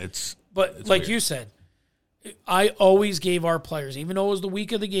 Yeah, it's like weird. you said, I always gave our players, even though it was the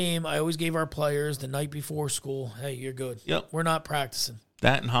week of the game, I always gave our players the night before school, hey, you're good. Yep. We're not practicing.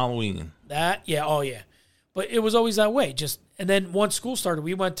 That and Halloween. That, yeah, oh, yeah. But it was always that way. And then once school started,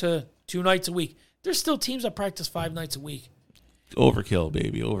 we went to 2 nights a week. There's still teams that practice 5 nights a week. Overkill,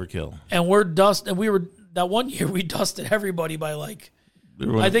 baby, overkill. And that one year we dusted everybody by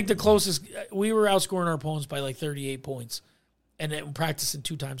I think the closest, we were outscoring our opponents by 38 points. And then practicing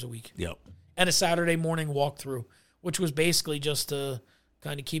 2 times a week. Yep. And a Saturday morning walkthrough, which was basically just to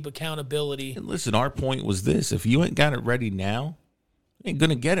kind of keep accountability. And listen, our point was this. If you ain't got it ready now, you ain't going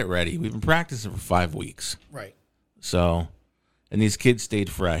to get it ready. We've been practicing for 5 weeks. Right. So, and these kids stayed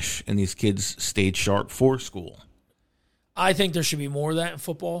fresh, and these kids stayed sharp for school. I think there should be more of that in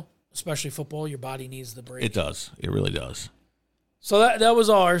football, especially football. Your body needs the break. It does. It really does. So that was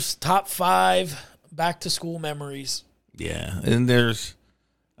ours. Top 5 back-to-school memories. Yeah, and there's...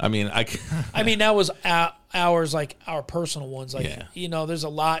 I mean, that was ours, our personal ones. Yeah. There's a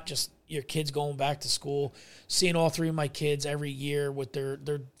lot, just your kids going back to school, seeing all 3 of my kids every year with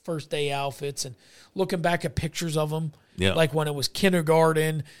their first day outfits and looking back at pictures of them, like when it was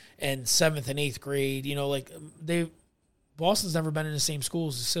kindergarten and 7th and 8th grade, Boston's never been in the same school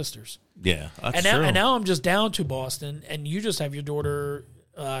as his sisters. Yeah, that's true. And now I'm just down to Boston, and you just have your daughter,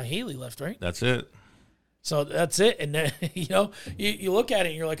 Haley, left, right? That's it. So that's it. And then, you look at it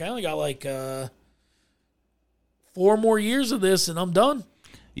and you're like, I only got 4 more years of this and I'm done.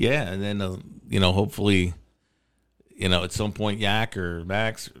 Yeah. And then, hopefully, at some point, Yak or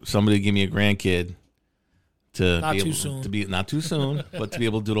Max, somebody give me a grandkid not too soon, but to be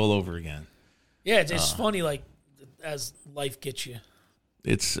able to do it all over again. Yeah. It's funny, as life gets you.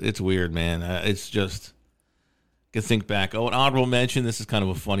 It's weird, man. It's just, I can think back. Oh, an honorable mention. This is kind of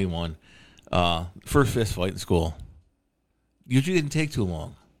a funny one. First fist fight in school. Usually didn't take too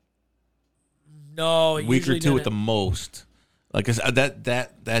long. No, a week or 2 at the most. Like I said,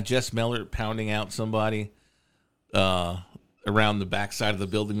 that Jess Meller pounding out somebody around the backside of the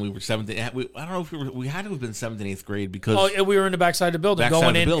building. We were 7th. I don't know if we had to have been 7th and 8th grade because we were in the backside of the building,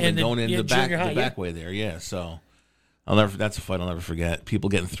 going in the back way there. Yeah, so that's a fight I'll never forget. People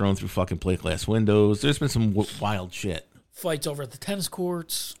getting thrown through fucking plate glass windows. There's been some wild shit. Fights over at the tennis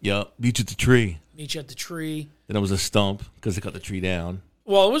courts. Yep. Meet you at the tree. Then it was a stump because they cut the tree down.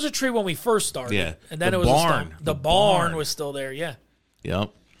 Well, it was a tree when we first started. Yeah. And then it was barn. a stump. The barn was still there, yeah.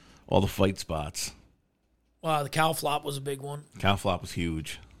 Yep. All the fight spots. Wow, the cow flop was a big one. Cow flop was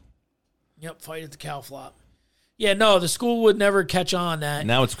huge. Yep, fight at the cow flop. Yeah, no, the school would never catch on that.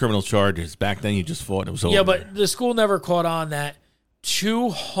 Now it's criminal charges. Back then you just fought and it was over. Yeah, but the school never caught on that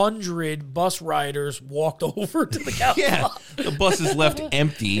 200 bus riders walked over to the cow flop. The bus is left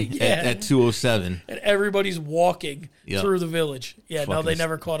empty at 207. And everybody's walking through the village. Yeah, no, they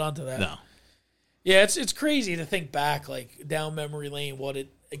never caught on to that. No. Yeah, it's crazy to think back, like, down memory lane, what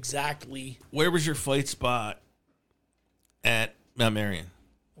it exactly... Where was your fight spot at Mount Marion?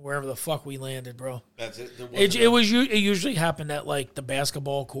 Wherever the fuck we landed, bro. That's it? It usually happened at, like, the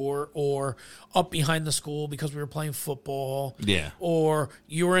basketball court or up behind the school because we were playing football. Yeah. Or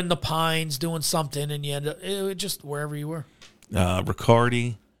you were in the Pines doing something and you ended up... It was just wherever you were.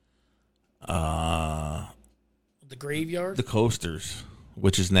 Riccardi. The graveyard? The Coasters,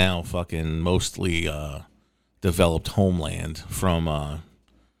 which is now fucking mostly developed homeland from...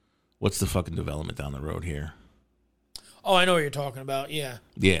 what's the fucking development down the road here? Oh, I know what you're talking about. Yeah.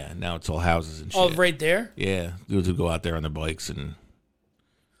 Yeah, now it's all houses and shit. Oh, right there? Yeah, dudes would go out there on their bikes and...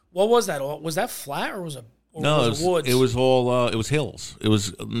 What was that? Was that flat or was it? Or No, was it woods? it was all... it was hills. It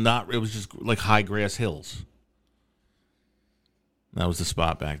was just like high grass hills. That was the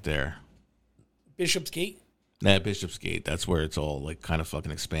spot back there. Bishopsgate? Nah, Bishopsgate. That's where it's all like kind of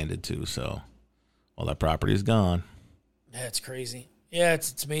fucking expanded to. So all that property is gone. That's crazy. Yeah,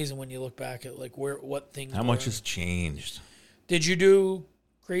 it's amazing when you look back at like what things. How were. much has changed? Did you do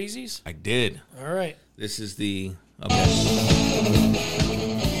crazies? I did. All right. This is the okay.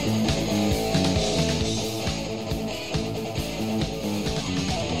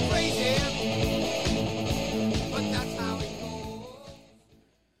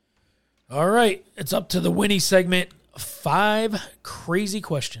 All right. It's up to the Winnie segment. 5 crazy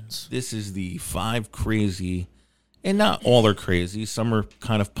questions. This is the 5 crazy, and not all are crazy. Some are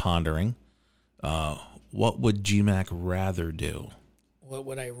kind of pondering. What would Gmac rather do? What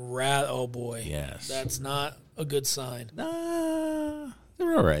would I rather? Oh boy. Yes. That's not a good sign. Nah,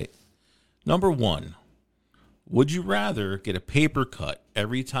 they're all right. Number 1, would you rather get a paper cut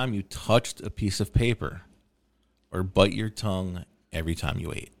every time you touched a piece of paper, or bite your tongue every time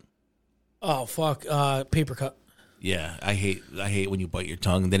you ate? Oh fuck. Paper cut. Yeah, I hate when you bite your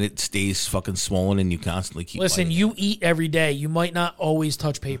tongue, then it stays fucking swollen and you constantly keep Listen, biting you it. eat every day. You might not always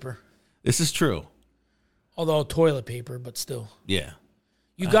touch paper. This is true. Although toilet paper, but still. Yeah.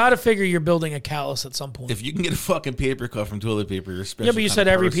 You got to figure you're building a callus at some point. If you can get a fucking paper cut from toilet paper, you're a special Yeah, but you kind said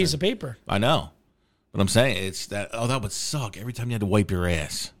of every person. piece of paper. I know. But I'm saying it's that that would suck every time you had to wipe your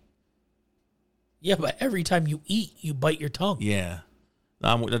ass. Yeah, but every time you eat, you bite your tongue. Yeah.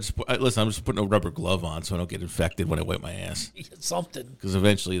 I'm just putting a rubber glove on so I don't get infected when I wipe my ass. Something. Because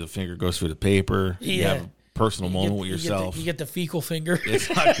eventually the finger goes through the paper. Yeah. You have a personal moment with yourself. You get the fecal finger. It's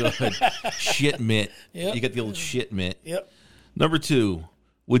not good. Shit mitt. Yep. You got the old shit mitt. Yep. Number 2,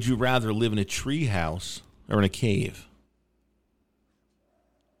 would you rather live in a tree house or in a cave?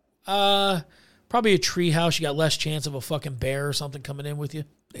 Probably a tree house. You got less chance of a fucking bear or something coming in with you.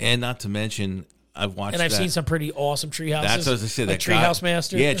 And not to mention, I've watched And I've seen some pretty awesome tree houses. That's what I was going to say. Like That guy- Treehouse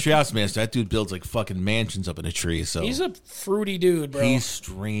Master. Yeah, Treehouse Master. That dude builds like fucking mansions up in a tree. So He's a fruity dude, bro. he's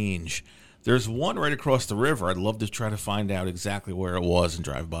strange. There's one right across the river. I'd love to try to find out exactly where it was and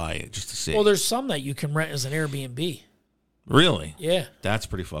drive by it just to see. Well, there's some that you can rent as an Airbnb. Really? Yeah. That's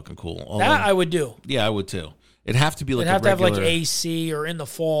pretty fucking cool. Although, That I would do. yeah, I would too. It'd have to be like It'd have a to have regular, like AC or in the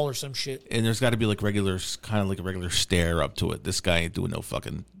fall or some shit. and there's got to be like regular, kind of like a regular stair up to it. This guy ain't doing no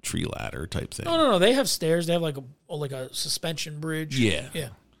fucking tree ladder type thing. No. They have stairs. They have like a suspension bridge. Yeah. Yeah.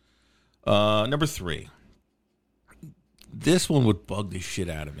 Number 3. This one would bug the shit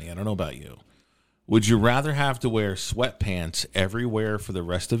out of me. I don't know about you. Would you rather have to wear sweatpants everywhere for the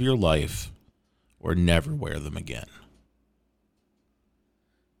rest of your life or never wear them again?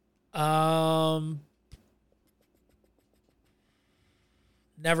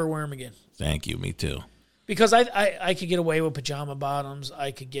 Never wear them again. Thank you. Me too. Because I could get away with pajama bottoms.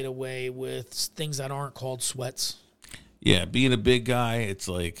 I could get away with things that aren't called sweats. Yeah, being a big guy, it's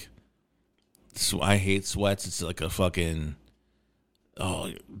like, I hate sweats. It's like a fucking,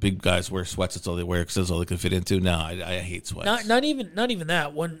 big guys wear sweats. That's all they wear because that's all they can fit into. No, I hate sweats. Not even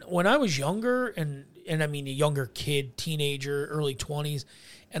that. When I was younger, and I mean a younger kid, teenager, early 20s,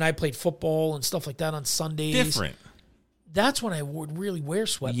 and I played football and stuff like that on Sundays. Different. That's when I would really wear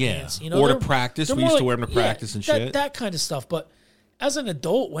sweatpants. Yeah. You know, Or to they're- practice. they're We more used to wear them to practice and shit. That kind of stuff. But as an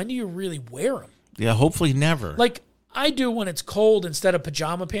adult, when do you really wear them? Yeah, hopefully never. Like I do when it's cold. Instead of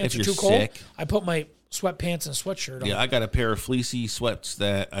pajama pants If are you're too cold, sick. I put my sweatpants and sweatshirt on. Yeah, I got a pair of fleecy sweats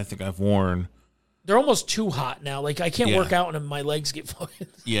that I think I've worn. They're almost too hot now. Like I can't Yeah. work out and my legs get fucking.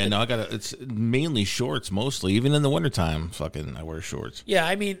 Yeah, no, it's mainly shorts mostly. Even in the wintertime, fucking, I wear shorts. Yeah,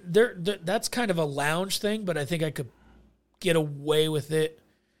 I mean, that's kind of a lounge thing, but I think I could get away with it.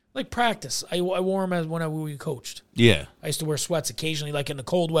 Like practice, I wore them as when we coached. Yeah. I used to wear sweats occasionally, like in the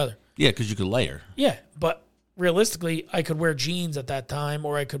cold weather. Yeah, because you could layer. Yeah, but realistically, I could wear jeans at that time,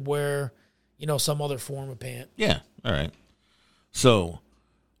 or I could wear, some other form of pant. Yeah, all right. So,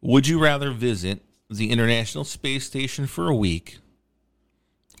 would you rather visit the International Space Station for a week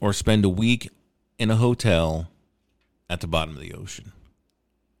or spend a week in a hotel at the bottom of the ocean?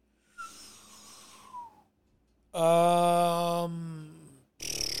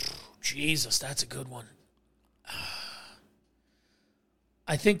 Jesus, that's a good one.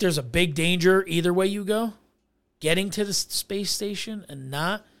 I think there's a big danger either way you go. Getting to the space station and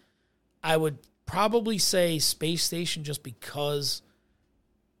not. I would probably say space station just because,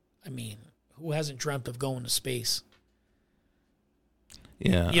 I mean, who hasn't dreamt of going to space?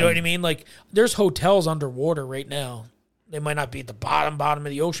 Yeah. You know what I mean? Like, there's hotels underwater right now. They might not be at the bottom of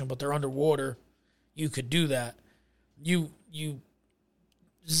the ocean, but they're underwater. You could do that. You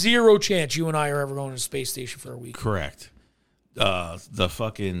zero chance you and I are ever going to the space station for a week. Correct. The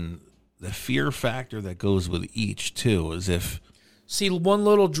fear factor that goes with each, too, is if... See one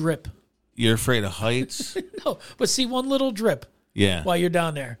little drip. You're afraid of heights? No, but see one little drip. Yeah. While you're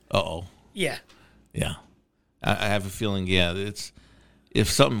down there. Uh-oh. Yeah. Yeah. I have a feeling, yeah, it's... If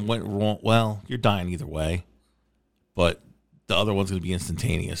something went wrong, well, you're dying either way. But the other one's going to be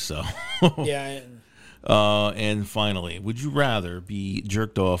instantaneous, so... Yeah. And finally, would you rather be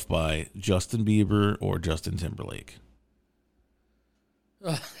jerked off by Justin Bieber or Justin Timberlake?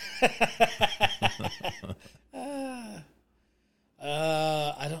 I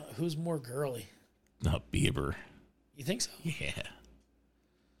don't. Who's more girly? No, Bieber. You think so? Yeah,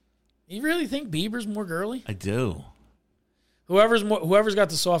 You really think Bieber's more girly? I do. Whoever's got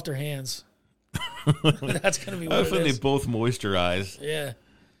the softer hands. That's gonna be. I What think it they is. both moisturize. Yeah.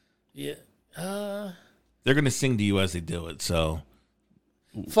 Yeah. They're gonna sing to you as they do it. So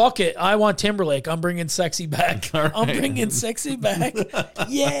Fuck it. I want Timberlake. I'm bringing sexy back. All right. I'm bringing sexy back.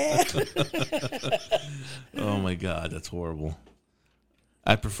 Yeah. oh my god, that's horrible.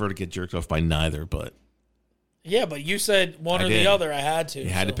 I prefer to get jerked off by neither, but Yeah, but you said one I or did. the other. I had to. you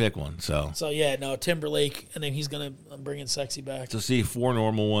had to pick one. So Yeah, no, Timberlake, and then I'm bringing sexy back. see 4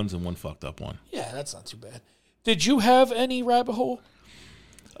 normal ones and 1 fucked up one. Yeah, that's not too bad. Did you have any rabbit hole?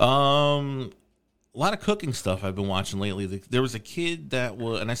 A lot of cooking stuff I've been watching lately. There was a kid that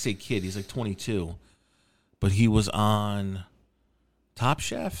was, and I say kid, he's like 22, but he was on Top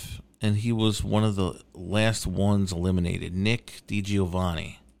Chef, and he was one of the last ones eliminated. Nick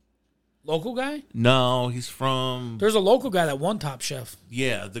DiGiovanni. Local guy? No, he's from... There's a local guy that won Top Chef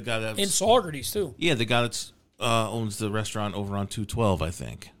Yeah, the guy that's... in Saugerties too. Yeah, the guy that's owns the restaurant over on 212, I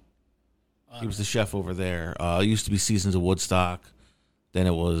think. He was the chef over there. It used to be Seasons of Woodstock. Then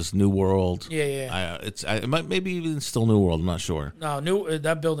it was New World. Yeah. It might maybe even still New World. I'm not sure. No,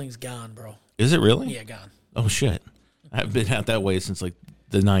 that building's gone, bro. Is it really? Yeah, gone. Oh shit! I've been out that way since like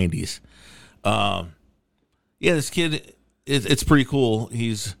the 90s. Yeah, this kid, it's pretty cool.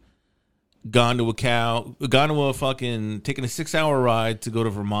 He's gone to a fucking taking a 6-hour ride to go to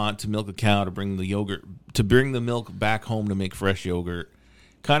Vermont to milk a cow to bring the milk back home to make fresh yogurt.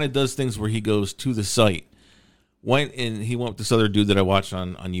 Kind of does things where he goes to the site. He went with this other dude that I watched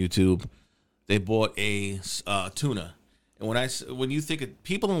on YouTube. They bought a tuna, and when you think of,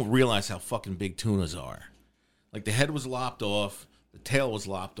 people don't realize how fucking big tunas are. Like the head was lopped off, the tail was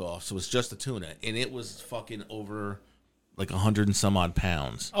lopped off, so it's just a tuna, and it was fucking over like 100 and some odd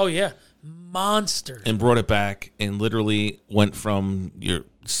pounds. Oh yeah, monster. And brought it back, and literally went from you're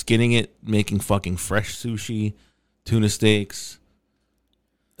skinning it, making fucking fresh sushi, tuna steaks.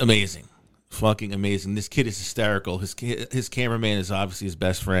 Amazing. Fucking amazing. This kid is hysterical. His cameraman is obviously his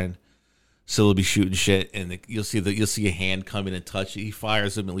best friend. So he'll be shooting shit, and you'll see a hand come in and touch it. He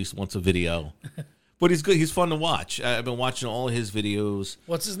fires him at least once a video. But he's good. He's fun to watch. I've been watching all of his videos.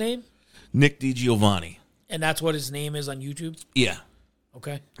 What's his name? Nick DiGiovanni. And that's what his name is on YouTube? Yeah.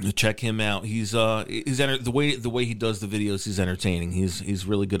 Okay. Check him out. The way he does the videos, he's entertaining. He's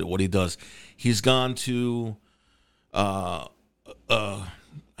really good at what he does. He's gone to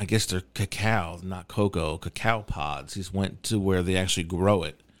I guess they're cacao, not cocoa, cacao pods. He's went to where they actually grow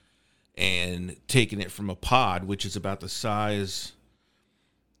it and taken it from a pod, which is about the size,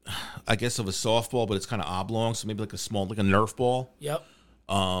 I guess, of a softball, but it's kind of oblong, so maybe like a Nerf ball. Yep.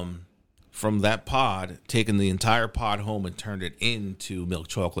 From that pod, taken the entire pod home and turned it into milk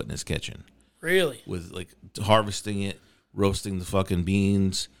chocolate in his kitchen. Really? With like harvesting it, roasting the fucking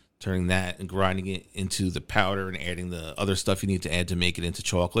beans, turning that and grinding it into the powder and adding the other stuff you need to add to make it into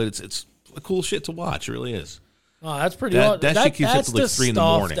chocolate. It's a cool shit to watch. It really is. Oh, that's pretty. That shit keeps up to like 3 in the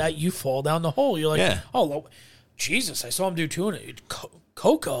morning. That you fall down the hole. You're like, Yeah. oh, Jesus! I saw him do tuna.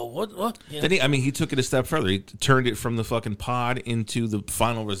 Cocoa. What? Yeah. Then he took it a step further. He turned it from the fucking pod into the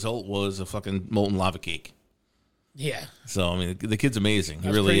final result was a fucking molten lava cake. Yeah. So I mean, the kid's amazing. He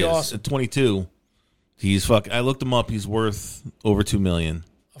That's really pretty is. awesome. At 22, he's fucking. I looked him up. He's worth over $2 million.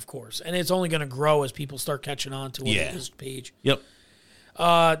 of course. And it's only going to grow as people start catching on to this page. Yep.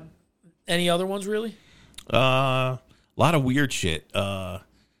 Any other ones, really? A lot of weird shit.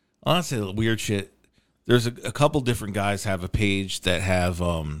 Honestly, weird shit. There's a couple different guys have a page that have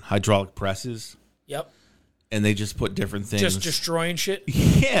hydraulic presses. Yep. And they just put different things. Just destroying shit?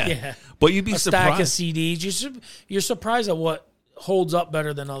 Yeah. But you'd be surprised. Stack of CDs. You're surprised at what holds up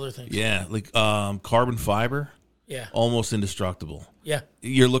better than other things. Yeah. Like carbon fiber. Yeah. Almost indestructible. Yeah.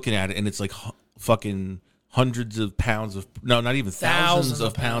 You're looking at it, and it's like fucking hundreds of pounds of, no, not even thousands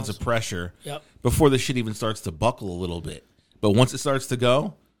of pounds of pressure before the shit even starts to buckle a little bit. But once it starts to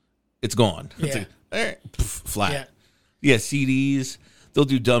go, it's gone. It's like, flat. Yeah, CDs. They'll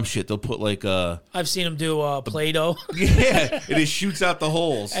do dumb shit. They'll put like I've seen them do Play-Doh. Yeah, it just shoots out the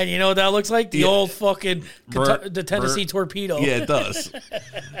holes. And you know what that looks like? The old fucking the Tennessee torpedo. Yeah, it does.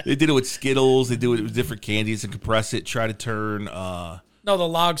 They did it with Skittles. They do it with different candies and compress it. Try to turn. No, the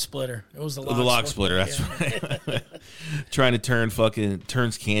log splitter. It was the log splitter. That's right. Trying to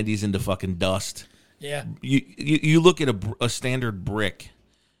turns candies into fucking dust. Yeah. You look at a standard brick,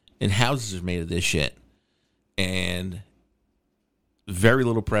 and houses are made of this shit, and very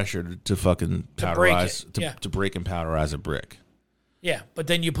little pressure to fucking powderize to break and powderize a brick. Yeah, but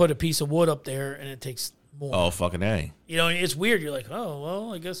then you put a piece of wood up there, and it takes more. Oh, fucking A. You know, it's weird. You're like, oh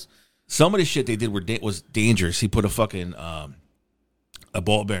well, I guess some of the shit they did was dangerous. He put a fucking a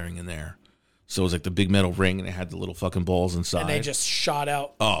ball bearing in there. So it was like the big metal ring, and it had the little fucking balls inside. And they just shot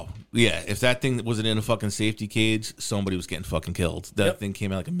out. Oh, yeah. If that thing wasn't in a fucking safety cage, somebody was getting fucking killed. That thing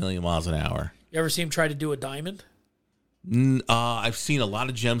came out like 1,000,000 miles an hour. You ever see him try to do a diamond? I've seen a lot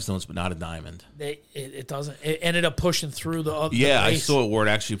of gemstones, but not a diamond. It doesn't. It ended up pushing through the other. Yeah, I saw it where it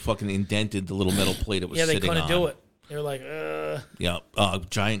actually fucking indented the little metal plate it was sitting on. Yeah, they couldn't do it. They were like, Yeah,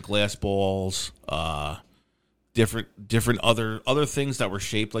 giant glass balls, different other things that were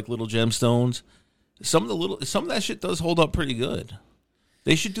shaped like little gemstones. Some of that shit does hold up pretty good.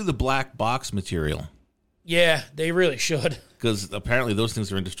 They should do the black box material. Yeah, they really should. Because apparently those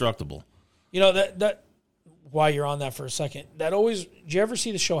things are indestructible. You know that. While you're on that for a second, did you ever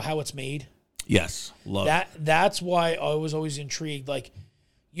see the show How It's Made? Yes, love that. That's why I was always intrigued. Like,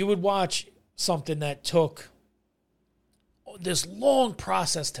 you would watch something that took this long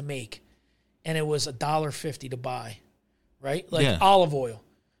process to make, and it was $1.50 to buy, right? Like olive oil.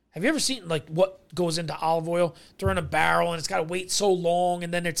 Have you ever seen like what goes into olive oil? They're in a barrel, and it's got to wait so long,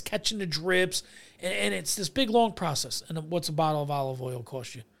 and then it's catching the drips, and it's this big long process. And what's a bottle of olive oil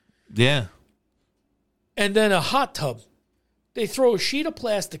cost you? Yeah. And then a hot tub. They throw a sheet of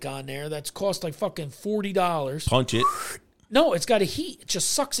plastic on there that's cost like fucking $40. Punch it. No, it's got a heat. It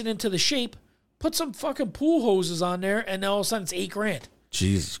just sucks it into the shape. Put some fucking pool hoses on there, and all of a sudden it's $8,000.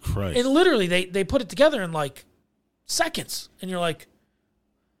 Jesus Christ. And literally, they put it together in like seconds. And you're like,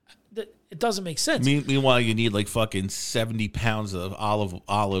 it doesn't make sense. Meanwhile, you need like fucking 70 pounds of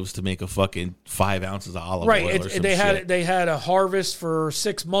olives to make a fucking 5 ounces of olive oil. Right. They had a harvest for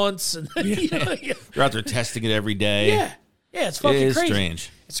 6 months, and they're out there testing it every day. Yeah, it's fucking crazy. It is strange.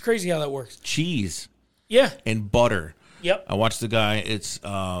 It's crazy how that works. Cheese. Yeah. And butter. Yep. I watched the guy. It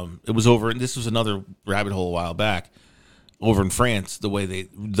was over, and this was another rabbit hole a while back. Over in France,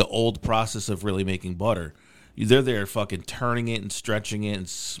 the old process of really making butter. They're there fucking turning it and stretching it and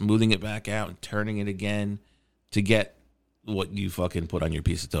smoothing it back out and turning it again to get what you fucking put on your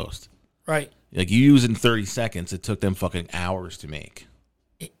piece of toast. Right. Like you use it in 30 seconds. It took them fucking hours to make.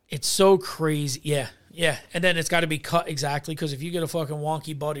 It's so crazy. Yeah. Yeah. And then it's got to be cut exactly because if you get a fucking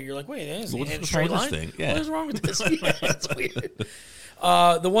wonky butter, you're like, wait, this is a straight line? Thing? Yeah. What is wrong with this? Yeah, it's weird.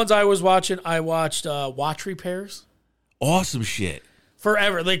 The ones I was watching, I watched Watch Repairs. Awesome shit.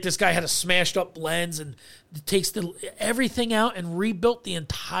 Forever. Like this guy had a smashed up lens and takes everything out and rebuilt the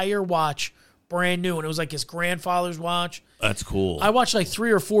entire watch brand new. And it was like his grandfather's watch. That's cool. I watched like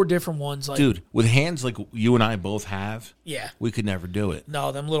 3 or 4 different ones. Like, dude, with hands like you and I both have, we could never do it.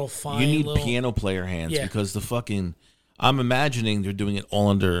 No, them little fine. You need piano player hands because I'm imagining they're doing it all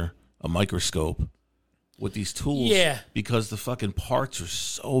under a microscope with these tools. Yeah. Because the fucking parts are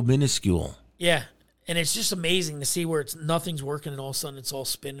so minuscule. Yeah. And it's just amazing to see where nothing's working, and all of a sudden it's all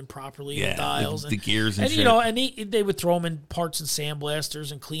spinning properly. Yeah, the dials, the gears and shit. You know, and they would throw them in parts and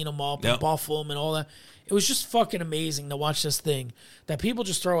sandblasters and clean them up and buff them and all that. It was just fucking amazing to watch this thing that people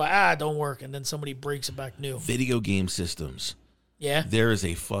just throw, don't work, and then somebody breaks it back new. Video game systems. Yeah, there is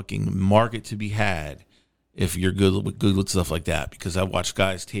a fucking market to be had if you're good with stuff like that. Because I watched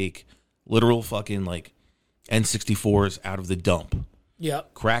guys take literal fucking like N64s out of the dump. Yeah.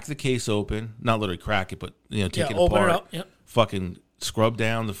 Crack the case open. Not literally crack it, but take it open apart. It up. Yep. Fucking scrub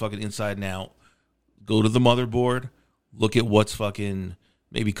down the fucking inside and out. Go to the motherboard. Look at what's fucking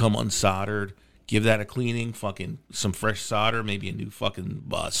maybe come unsoldered, give that a cleaning, fucking some fresh solder, maybe a new fucking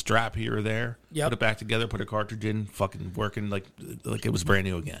strap here or there. Yep. Put it back together, put a cartridge in, fucking working like it was brand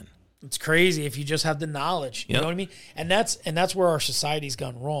new again. It's crazy if you just have the knowledge. You know what I mean? And that's where our society's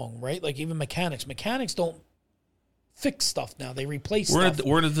gone wrong, right? Like even mechanics. Mechanics don't fix stuff now. They replace stuff.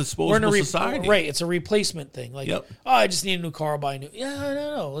 We're in a disposable society. Right. It's a replacement thing. Like, oh, I just need a new car, I'll buy a new. Yeah,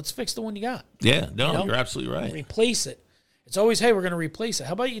 no. Let's fix the one you got. Yeah, no, you're absolutely right. Replace it. It's always, hey, we're going to replace it.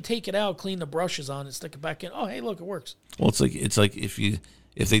 How about you take it out, clean the brushes on it, stick it back in? Oh, hey, look, it works. Well, it's like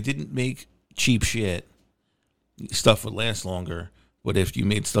if they didn't make cheap shit, stuff would last longer. But if you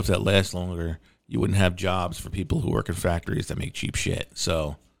made stuff that lasts longer, you wouldn't have jobs for people who work in factories that make cheap shit.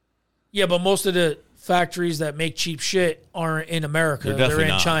 So, yeah, but most of the factories that make cheap shit aren't in America. They're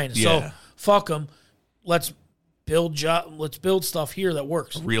in China. Yeah. So fuck them. Let's build stuff here that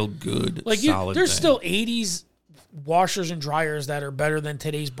works. Real good, like solid there's thing. still 80s washers and dryers that are better than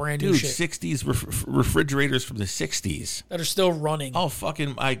today's brand new shit. 60s refrigerators from the 60s that are still running. Oh,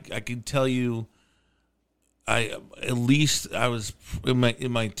 fucking! I can tell you, I was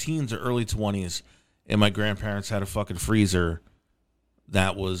in my teens or early 20s, and my grandparents had a fucking freezer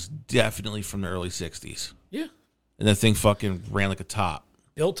that was definitely from the early 60s. Yeah, and that thing fucking ran like a top.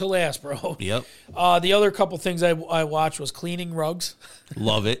 Built to last, bro. Yep. The other couple things I watched was cleaning rugs.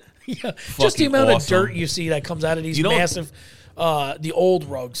 Love it. Yeah, just the amount of dirt you see that comes out of these massive, the old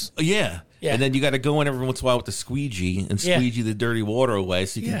rugs. Yeah. Yeah. And then you got to go in every once in a while with the squeegee and squeegee the dirty water away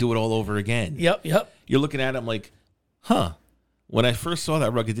so you can do it all over again. Yep. You're looking at it, I'm like, huh. When I first saw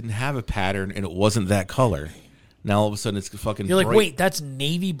that rug, it didn't have a pattern and it wasn't that color. Now all of a sudden it's fucking You're like, bright. wait, that's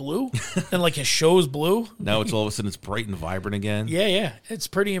navy blue? And like it shows blue? Now it's all of a sudden it's bright and vibrant again. Yeah. It's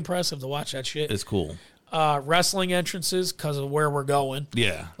pretty impressive to watch that shit. It's cool. Wrestling entrances because of where we're going.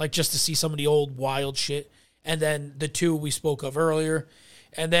 Yeah. Like just to see some of the old wild shit. And then the two we spoke of earlier.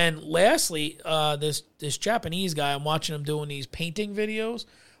 And then lastly, this Japanese guy, I'm watching him doing these painting videos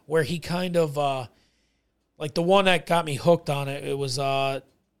where he kind of, like the one that got me hooked on it, it was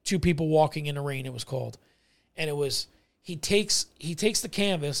Two People Walking in the Rain, it was called. And it was, he takes the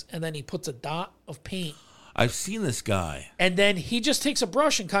canvas and then he puts a dot of paint. I've seen this guy. And then he just takes a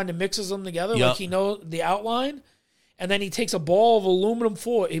brush and kind of mixes them together like he knows the outline. And then he takes a ball of aluminum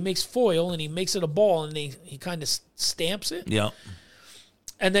foil. He makes foil and he makes it a ball and he kind of stamps it. Yeah.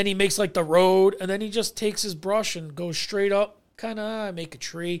 And then he makes like the road. And then he just takes his brush and goes straight up, kind of make a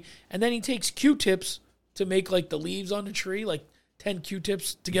tree. And then he takes Q-tips to make like the leaves on the tree, like 10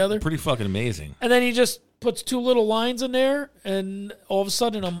 Q-tips together. Pretty fucking amazing. And then he just puts two little lines in there, and all of a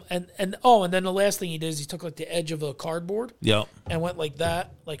sudden, and then the last thing he did is he took like the edge of a cardboard, and went like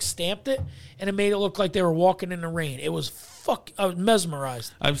that, like stamped it, and it made it look like they were walking in the rain. It was I was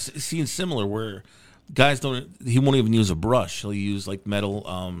mesmerized. I've seen similar where guys he won't even use a brush. He'll use like metal,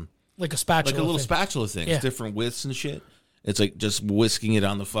 like a spatula, like a little spatula thing. Yeah. It's different widths and shit. It's like just whisking it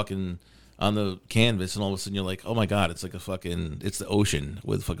on the canvas, and all of a sudden you're like, oh my god, it's like it's the ocean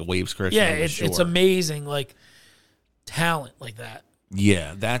with fucking waves crashing. Yeah, on the shore. it's amazing, like talent like that.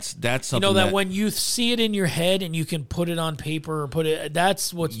 Yeah, that's something. You know that when you see it in your head and you can put it on paper or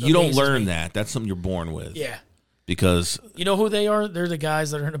that's what you don't learn that. That's something you're born with. Yeah. Because you know who they are? They're the guys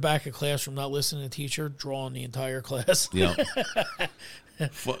that are in the back of classroom, not listening to the teacher, drawing the entire class. Yeah.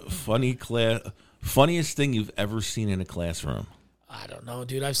 Funniest thing you've ever seen in a classroom? I don't know,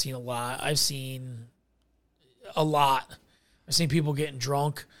 dude. I've seen a lot. I've seen people getting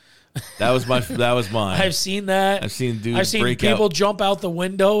drunk. That was mine. I've seen that. I've seen dudes. I've seen people jump out the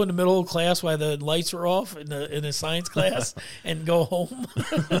window in the middle of class while the lights were off in the science class and go home.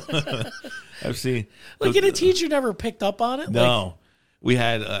 I've seen and a teacher never picked up on it. No, we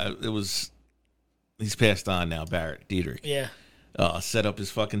had he's passed on now. Barrett Diedrich. Yeah. Set up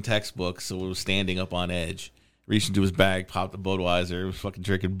his fucking textbook so it was standing up on edge. Reached into his bag, popped the Budweiser, was fucking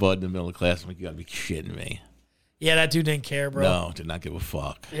drinking Bud in the middle of class. I'm like, you gotta be shitting me. Yeah, that dude didn't care, bro. No, did not give a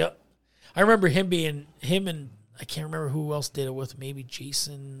fuck. Yep. I remember him and I can't remember who else did it with, maybe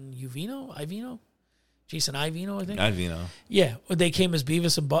Jason Ivino? Jason Ivino, I think. Ivino. Yeah. They came as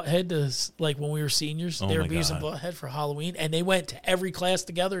Beavis and Butthead like when we were seniors. They were Beavis and Butthead for Halloween, and they went to every class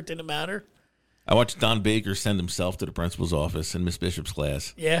together. It didn't matter. I watched Don Baker send himself to the principal's office in Miss Bishop's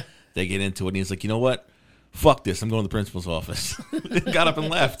class. Yeah. They get into it, and he's like, you know what? Fuck this. I'm going to the principal's office. Got up and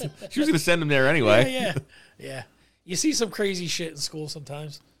left. She was going to send him there anyway. Yeah. You see some crazy shit in school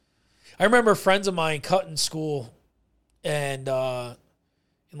sometimes. I remember friends of mine cutting school and in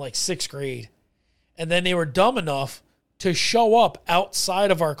like 6th grade. And then they were dumb enough to show up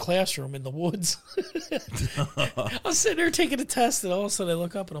outside of our classroom in the woods. I was sitting there taking a test, and all of a sudden I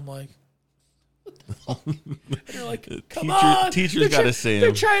look up and I'm like, And they're like, come on. Teachers got to say They're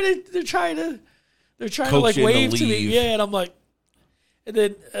him. trying to Coach like you into wave to me. leave. Yeah, and I'm like, and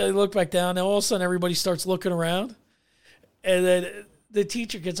then I look back down, and all of a sudden everybody starts looking around. And then the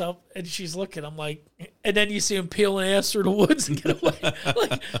teacher gets up and she's looking. I'm like, and then you see him peeling ass through the woods and get away.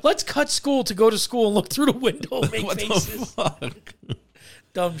 Like, let's cut school to go to school and look through the window and make What faces. the fuck?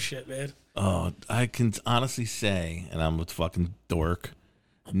 Dumb shit, man. Oh, I can honestly say, and I'm a fucking dork,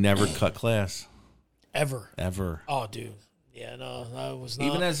 never cut class. Ever. Ever. Oh, dude. Yeah, no, I was not.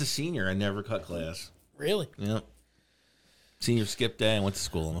 Even as a senior, I never cut class. Really? Yep. Senior skip day, I went to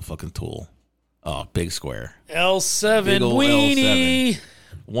school. I'm a fucking tool. Oh, big square. L7 Big ol' weenie. L7.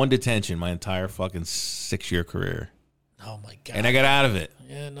 One detention my entire fucking 6-year career. Oh, my God. And I got out of it.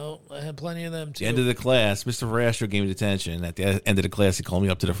 Yeah, no, I had plenty of them, too. The end of the class, Mr. Verastro gave me detention. At the end of the class, he called me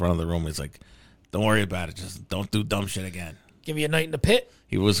up to the front of the room. He's like, don't worry about it. Just don't do dumb shit again. Give you a night in the pit.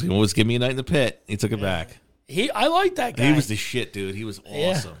 He was giving me a night in the pit. He took it back. I like that guy. He was the shit, dude. He was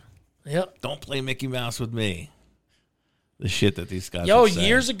awesome. Yep. Don't play Mickey Mouse with me. The shit that these guys Yo, would say.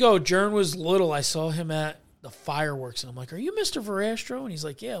 years ago, Jern was little. I saw him at the fireworks, and I'm like, are you Mr. Verastro? And he's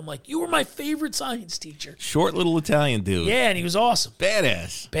like, yeah. I'm like, you were my favorite science teacher. Short little Italian dude. Yeah, and he was awesome.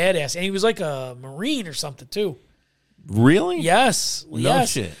 Badass. And he was like a Marine or something, too. Really? Yes. No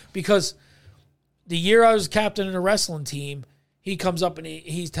yes. shit. Because the year I was captain in a wrestling team, he comes up and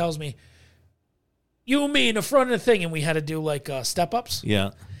he tells me, you and me in the front of the thing, and we had to do like step-ups.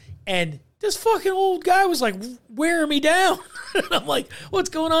 Yeah. And this fucking old guy was like wearing me down. And I'm like, what's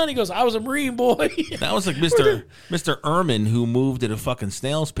going on? He goes, I was a Marine boy. That was like Mr. Ehrman, who moved at a fucking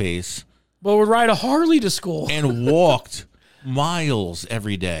snail's pace But would ride a Harley to school. and walked miles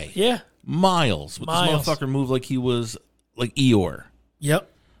every day. Yeah. Miles. But Miles. this motherfucker moved like he was like Eeyore. Yep.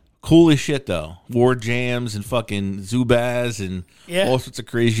 Cool as shit, though. Wore jams and fucking Zubaz and all sorts of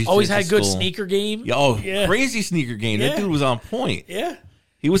crazy Always shit had at good school. sneaker game. Yeah, crazy sneaker game. That Yeah. dude was on point. Yeah.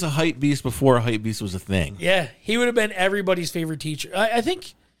 He was a hype beast before a hype beast was a thing. Yeah. He would have been everybody's favorite teacher. I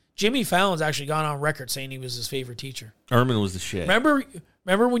think Jimmy Fallon's actually gone on record saying he was his favorite teacher. Ehrman was the shit.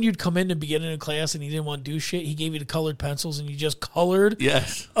 Remember when you'd come in the beginning of class and he didn't want to do shit? He gave you the colored pencils and you just colored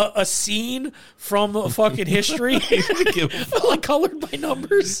Yes. a scene from a fucking history, like colored by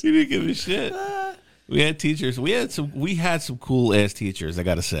numbers. He didn't give a shit. We had teachers. We had some cool ass teachers, I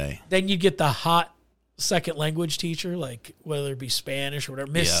gotta say. Then you get the hot second language teacher, like whether it be Spanish or whatever.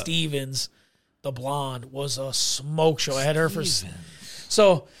 Miss Yeah. Stevens, the blonde, was a smoke show. I had her for.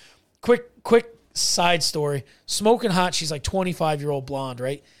 So, quick side story. Smoking hot. She's like 25-year-old blonde,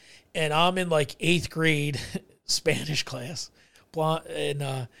 right? And I'm in like 8th grade Spanish class, blonde,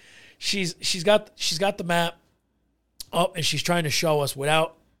 and she's got the map up, and she's trying to show us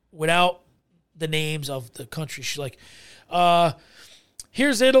without the names of the country. She's like,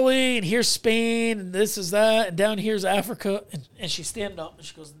 here's Italy, and here's Spain, and this is that, and down here's Africa. And she's standing up, and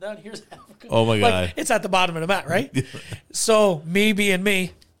she goes, down here's Africa. Oh, my God. Like, it's at the bottom of the map, right? So, me being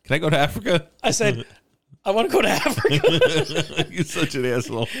me, Can I go to Africa? I said, I want to go to Africa. You're such an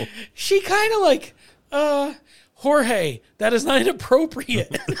asshole. She kind of like, Jorge, that is not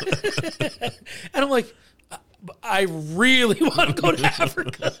inappropriate. And I'm like, I really want to go to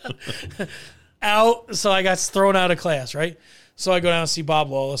Africa. Out. So I got thrown out of class, right? So I go down and see Bob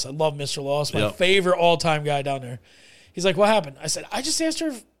Lawless. I love Mr. Lawless, my favorite all-time guy down there. He's like, what happened? I said, I just asked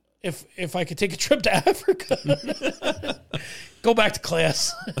her if I could take a trip to Africa. Go back to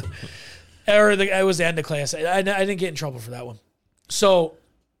class. I was the end of class. I didn't get in trouble for that one. So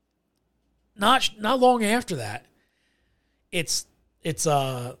not long after that, it's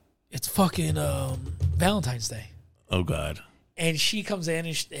fucking Valentine's Day. Oh, God. And she comes in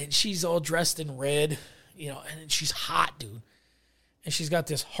and she's all dressed in red, and she's hot, dude. And she's got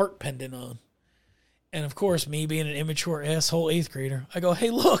this heart pendant on. And of course, me being an immature asshole 8th grader, I go,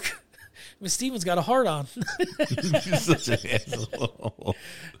 hey, look, Miss Stevens got a heart on. You're such an asshole.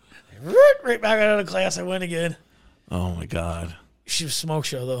 Right back out of class, I went again. Oh, my God. She was smoke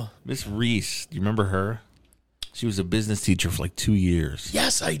show, though. Miss Reese, do you remember her? She was a business teacher for like 2 years.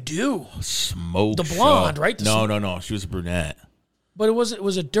 Yes, I do. Smoke The blonde, show. right? No. She was a brunette. But it was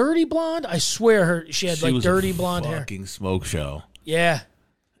a dirty blonde. I swear she had like was dirty a blonde hair. fucking smoke show. Yeah.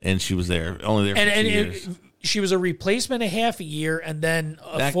 And she was only there for 2 years. She was a replacement a half a year and then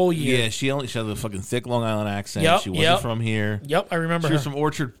a full year. Yeah, she had a fucking thick Long Island accent. Yep, She wasn't from here. Yep, I remember She her. was from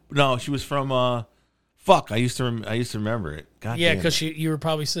Orchard. No, she was from fuck. I used to remember it. God Yeah, damn because it. you were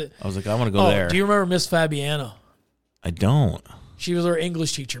probably sitting. I was like, I want to go there. Do you remember Miss Fabiano? I don't. She was our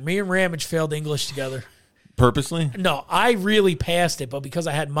English teacher. Me and Ramage failed English together. Purposely? No, I really passed it, but because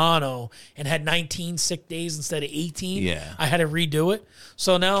I had mono and had 19 sick days instead of 18, Yeah. I had to redo it.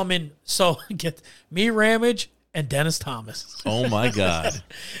 So now I'm in. So get me, Ramage, and Dennis Thomas. Oh my God.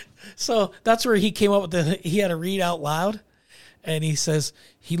 So that's where he came up with he had to read out loud, and he says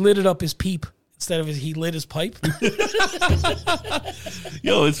he lit it up his peep instead of he lit his pipe.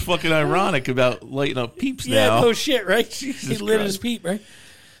 Yo, it's fucking ironic about lighting up peeps Yeah, now. no shit, right? Jesus He lit Christ. his peep, right?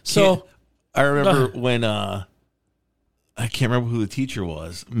 So I remember when I can't remember who the teacher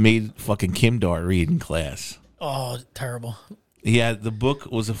was, made fucking Kim Dar read in class. oh, terrible. Yeah, the book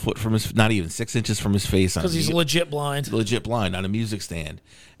was a foot from his, not even 6 inches from his face. Because he's legit blind. legit blind on a music stand.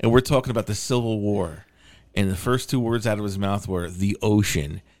 And we're talking about the Civil War. And the first 2 words out of his mouth were the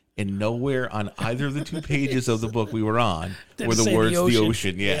ocean. And nowhere on either of the 2 pages of the book we were on were the say the words the ocean.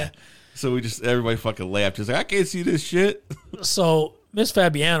 ocean. Yeah. Yeah. So everybody fucking laughed. Just like, I can't see this shit. So Miss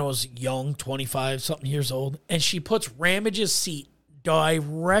Fabiano was young, 25-something years old, and she puts Ramage's seat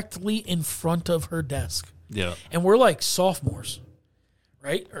directly in front of her desk. Yeah. And we're like sophomores,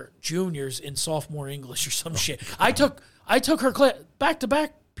 right? Or juniors in sophomore English or some shit. I took her class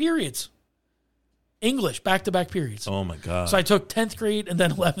back-to-back periods. English, back-to-back periods. Oh my God. So I took 10th grade and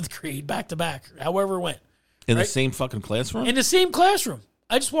then 11th grade back-to-back, however it went. in the right? same fucking classroom? In the same classroom.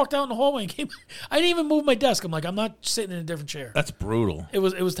 I just walked out in the hallway and came. I didn't even move my desk. I'm like, I'm not sitting in a different chair. That's brutal. It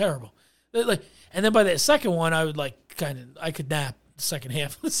was terrible. Like, and then by the second one, I would I could nap the second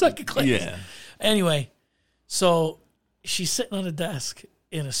half of the second class. Yeah. Anyway, so she's sitting on a desk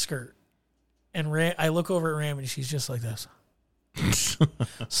in a skirt, and I look over at Ram and she's just like this,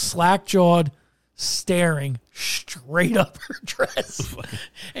 slack jawed, staring straight up her dress,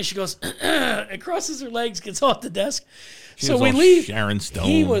 and she goes and crosses her legs, gets off the desk. So was we all leave. Sharon Stone.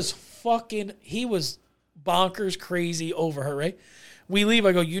 He was bonkers crazy over her, right? We leave.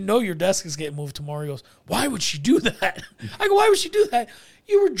 I go, you know your desk is getting moved tomorrow. He goes, why would she do that? I go, why would she do that?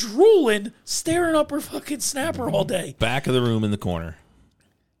 You were drooling, staring up her fucking snapper all day. Back of the room in the corner.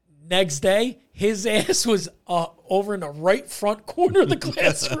 Next day, his ass was over in the right front corner of the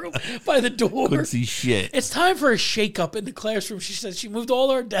classroom by the door. Couldn't see shit. It's time for a shake-up in the classroom. She said she moved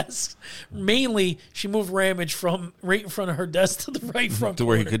all our desks. Mainly, she moved Ramage from right in front of her desk to the right front To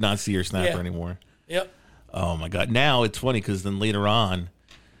where he corner. could not see her snapper Yeah. anymore. Yep. Oh my God. Now it's funny because then later on,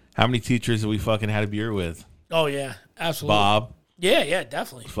 how many teachers have we fucking had a beer with? Oh, yeah. Absolutely. Bob. Yeah,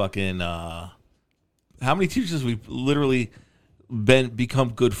 definitely. Fucking, how many teachers we've literally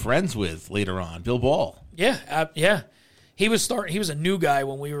become good friends with later on? Bill Ball. Yeah, yeah. He was a new guy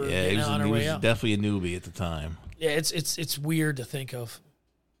when we were Yeah, he was, on our he way was out. definitely a newbie at the time. Yeah, it's weird to think of.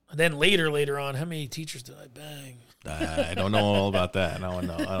 And then later on, how many teachers did I bang? I don't know all about that. I don't want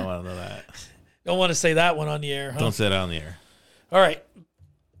to know that. Don't want to say that one on the air, huh? Don't say it on the air. All right.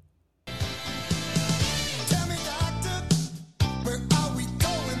 Tell me, doctor, where are we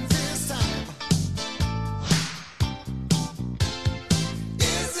going this time?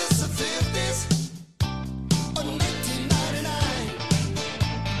 Is this the 50s or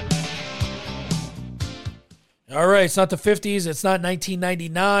 1999? All right, it's not the 50s, it's not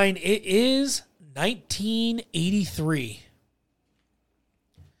 1999, it is 1983.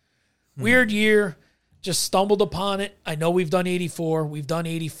 Weird year, just stumbled upon it. I know we've done 84, we've done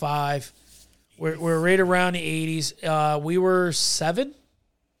 85. We're right around the 80s. We were 7.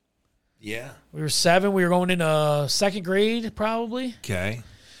 Yeah. We were 7. We were going into second grade, probably. Okay.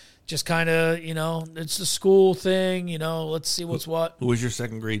 Just kind of, it's the school thing, let's see what's what. Who was your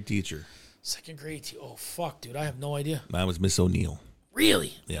second grade teacher? Second grade. Oh, fuck, dude. I have no idea. Mine was Miss O'Neill.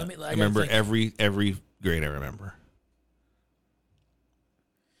 Really? Yeah. I I remember think. every grade I remember.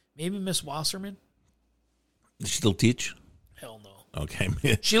 Maybe Miss Wasserman? Did she still teach? Hell no. Okay.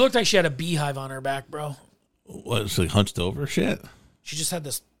 She looked like she had a beehive on her back, bro. What, was she hunched over? Shit. She just had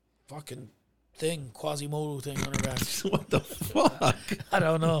this fucking thing, Quasimodo thing on her back. What the fuck? I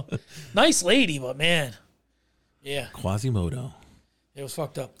don't know. Nice lady, but man. Yeah, Quasimodo. it was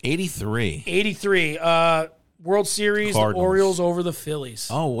fucked up. 83. 83. World Series, Cardinals. the Orioles over the Phillies.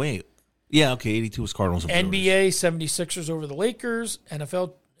 Oh, wait. Yeah, okay. 82 was Cardinals. and Brewers. NBA, 76ers over the Lakers.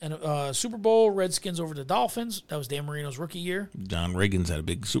 NFL, and Super Bowl, Redskins over the Dolphins. That was Dan Marino's rookie year. John Reagan's had a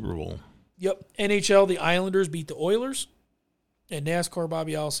big Super Bowl. Yep. NHL, the Islanders beat the Oilers. And NASCAR,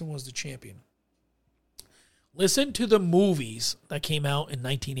 Bobby Allison was the champion. Listen to the movies that came out in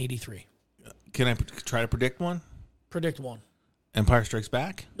 1983. Can I try to predict one? Predict one. Empire Strikes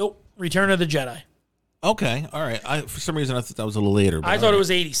Back? Nope. Return of the Jedi. Okay. All right. For some reason, I thought that was a little later. But I all thought right. it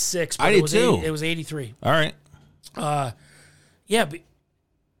was 86. But I it did was too. It was 83. All right. Yeah, but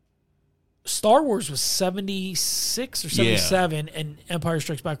Star Wars was 76 or 77, and Empire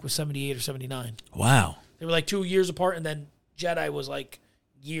Strikes Back was 78 or 79. Wow. They were like 2 years apart, and then Jedi was like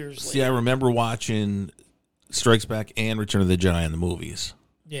years See, later. I remember watching Strikes Back and Return of the Jedi in the movies.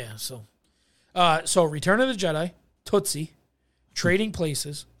 Yeah, so Return of the Jedi, Tootsie, Trading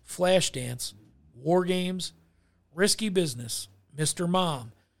Places, Flashdance, War Games, Risky Business, Mr.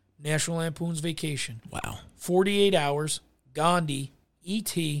 Mom, National Lampoon's Vacation, Wow. 48 Hours, Gandhi,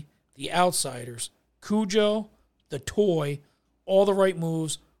 E.T., The Outsiders, Cujo, The Toy, All the Right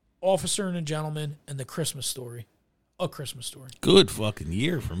Moves, Officer and a Gentleman, and The Christmas Story. A Christmas Story. Good fucking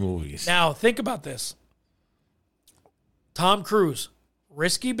year for movies. Now, think about this. Tom Cruise,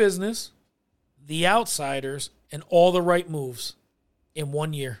 Risky Business, The Outsiders, and All the Right Moves in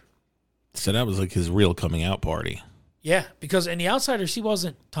 1 year. So that was like his real coming out party. Yeah, because in The Outsiders, he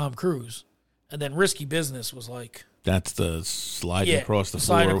wasn't Tom Cruise. And then Risky Business was like... That's the sliding across the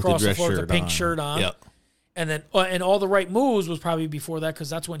floor sliding with across the dress the floor with shirt the pink on. shirt on. Yep. And then and All the Right Moves was probably before that because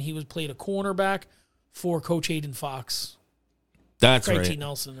that's when he was played a cornerback for Coach Hayden Fox. That's Craig right. T.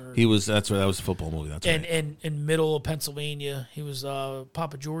 Nelson. That was a football movie. That's right. And in middle of Pennsylvania, he was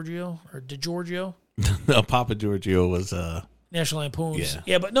Papa Giorgio or DiGiorgio. No, Papa Giorgio was National Lampoon's. Yeah.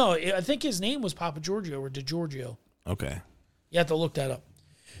 Yeah, but no, I think his name was Papa Giorgio or DiGiorgio. okay. You have to look that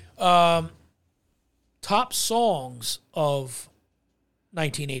up. Top songs of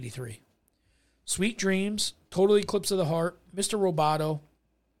 1983. Sweet Dreams, Total Eclipse of the Heart, Mr. Roboto,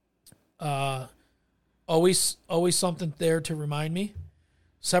 Always Something There to Remind Me,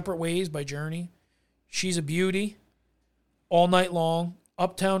 Separate Ways by Journey, She's a Beauty, All Night Long,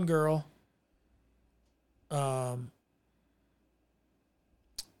 Uptown Girl,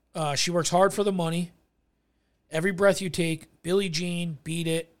 She Works Hard for the Money, Every Breath You Take, Billie Jean, Beat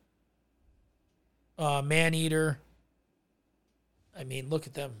It, Man Eater. I mean, look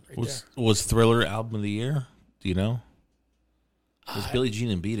at them right there. Was Thriller album of the year? Do you know? Because Billie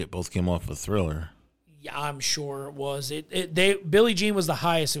Jean and Beat It both came off of Thriller. Yeah, I'm sure it was. Billie Jean was the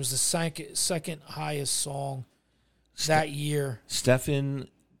highest. It was the second highest song that year. Stefan.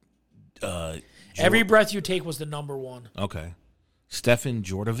 Every Breath You Take was the number one. Okay. Stefan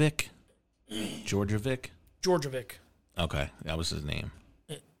Georgievic. Georgievic. Okay, that was his name.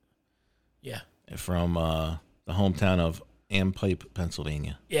 Yeah. From the hometown of Ampipe,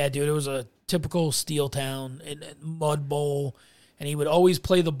 Pennsylvania. Yeah, dude, it was a typical steel town, and mud bowl, and he would always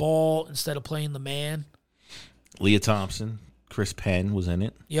play the ball instead of playing the man. Leah Thompson, Chris Penn was in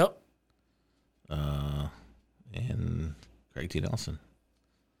it, Yep. and Craig T. Nelson.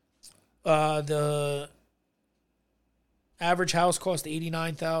 The average house cost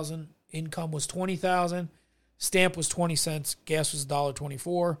 $89,000. Income was $20,000. Stamp was 20 cents. Gas was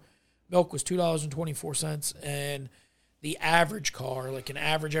 $1.24. Milk was $2.24, and the average car, like an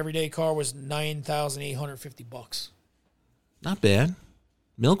average everyday car, was $9,850. Not bad.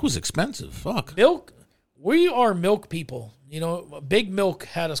 Milk was expensive. Fuck. Milk, we are milk people. You know, Big Milk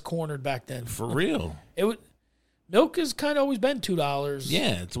had us cornered back then. For real. Milk has kind of always been $2.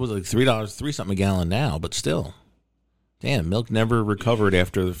 Yeah, it was like $3 something a gallon now, but still. Damn, milk never recovered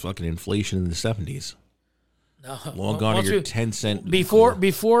after the fucking inflation in the 70s. No, Long gone are your 10-cent.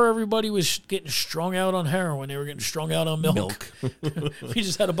 Before everybody was getting strung out on heroin, they were getting strung out on milk. We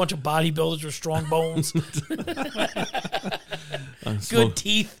just had a bunch of bodybuilders with strong bones, good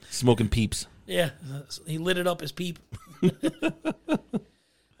teeth, smoking peeps. Yeah, he lit it up as peep.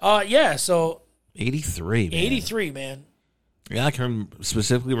 Yeah. So 83, man. 83, man. Yeah, I can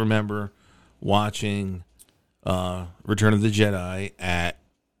specifically remember watching Return of the Jedi at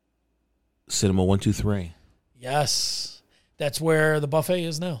Cinema 123. Yes, that's where the buffet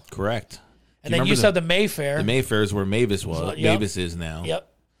is now. Correct. And then you said the Mayfair. The Mayfair is where Mavis was. So, yep. Mavis is now.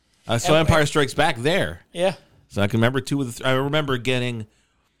 Yep. So Empire Strikes Back there. Yeah. So I can remember I remember getting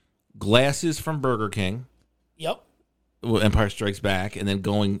glasses from Burger King. Yep. Well, Empire Strikes Back, and then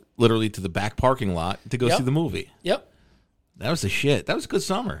going literally to the back parking lot to go see the movie. Yep. That was the shit. That was a good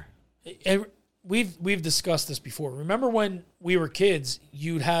summer. We've discussed this before. Remember when we were kids,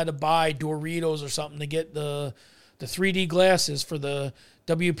 you'd had to buy Doritos or something to get the 3D glasses for the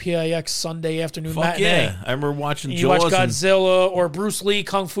WPIX Sunday afternoon matinee. Yeah. I remember watching You Jaws. watch Godzilla or Bruce Lee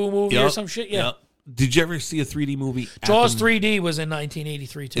Kung Fu movie or some shit. Yeah. Yep. Did you ever see a 3D movie? Jaws 3D was in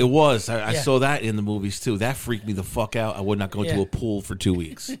 1983 too. It was. I saw that in the movies too. That freaked me the fuck out. I would not go to a pool for 2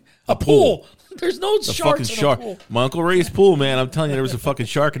 weeks. A pool? There's no The sharks fucking in shark. a pool. My Uncle Ray's pool, man. I'm telling you, there was a fucking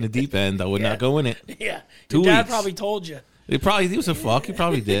shark in the deep end. I would not go in it. Yeah. 2 Your dad weeks. probably told you. He was a fuck. He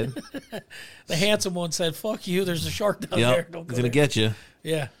probably did. The handsome one said, "Fuck you. There's a shark down there. Don't go He's gonna there." get you.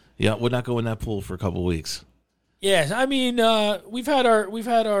 Yeah. Yeah, would not go in that pool for a couple of weeks. Yeah, I mean, we've had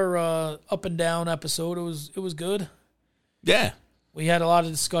our up and down episode. It was good. Yeah. We had a lot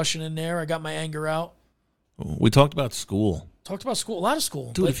of discussion in there. I got my anger out. We talked about school. Talked about school, a lot of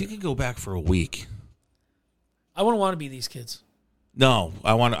school. Dude, but if you could go back for a week. I wouldn't want to be these kids. No,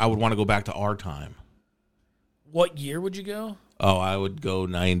 I would want to go back to our time. What year would you go? Oh, I would go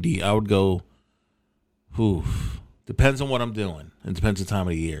 90. I would go, depends on what I'm doing. It depends on the time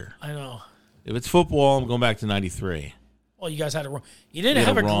of the year. I know. If it's football, I'm going back to 93. Well, you guys had a run. You didn't We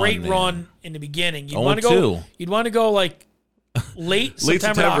had have a a great run, run in the beginning. You'd 0-2. want to go. You'd want to go like late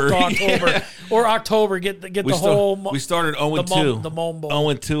September, September. October, Yeah. or October. Get the whole. We started 0-2. The Mom Bowl.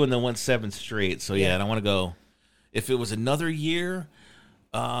 0-2 and then went 7 straight. So, yeah, I don't want to go. If it was another year,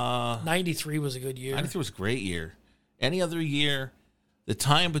 93 was a good year. 93 was a great year. Any other year, the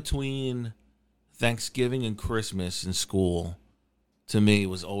time between Thanksgiving and Christmas in school, to me,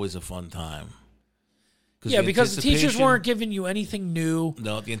 was always a fun time. Yeah, because the teachers weren't giving you anything new.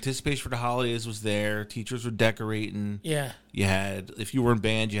 No, the anticipation for the holidays was there. Teachers were decorating. Yeah. You had, if you were in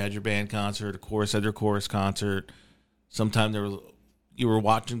band, you had your band concert. A chorus had their chorus concert. Sometimes you were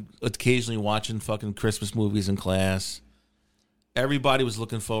occasionally watching fucking Christmas movies in class. Everybody was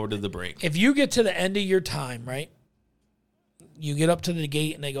looking forward to the break. If you get to the end of your time, right, you get up to the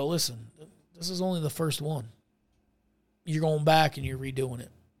gate and they go, listen, this is only the first one. You're going back and you're redoing it.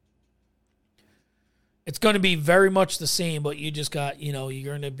 It's going to be very much the same, but you just got, you're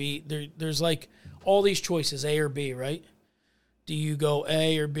going to be, there's like all these choices, A or B, right? Do you go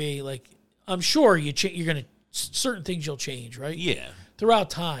A or B? Like, I'm sure you're going to, certain things you'll change, right? Yeah. Throughout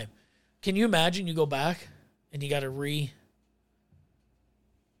time. Can you imagine you go back and you got to reset?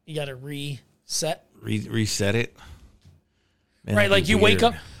 Reset it. Man, Right, that'd like be you wake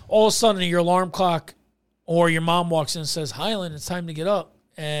weird. up, all of a sudden your alarm clock or your mom walks in and says, Highland, it's time to get up.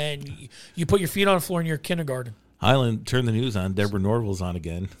 And you put your feet on the floor in your kindergarten. Highland, turn the news on. Deborah Norville's on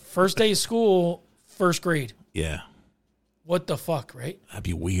again. First day of school, first grade. Yeah. What the fuck, right? That'd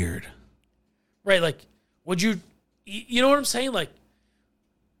be weird. Right, like, would you know what I'm saying? Like,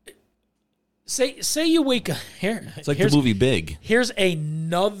 say you wake up here. It's like the movie Big. Here's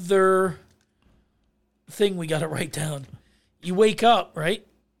another thing we got to write down. You wake up, right?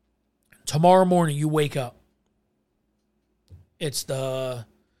 Tomorrow morning, you wake up. It's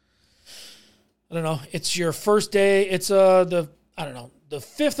it's your first day. It's the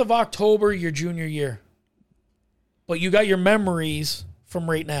 5th of October, your junior year. But you got your memories from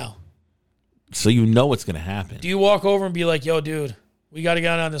right now. So you know what's going to happen. Do you walk over and be like, yo, dude, we got to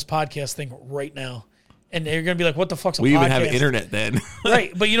get on this podcast thing right now? And they're going to be like, what the fuck's a podcast? We even have internet then.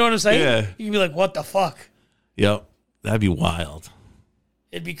 Right, but you know what I'm saying? Yeah. You can be like, what the fuck? Yep. That'd be wild.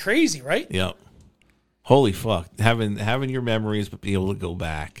 It'd be crazy, right? Yep. Holy fuck. Having your memories but be able to go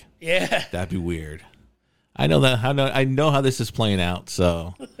back. Yeah. That'd be weird. I know how this is playing out,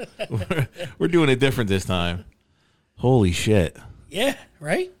 so we're doing it different this time. Holy shit. Yeah,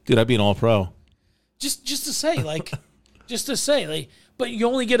 right? Dude, I'd be an all-pro. Just to say, like, but you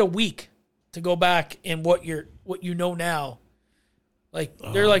only get a week to go back and what you know now. Like,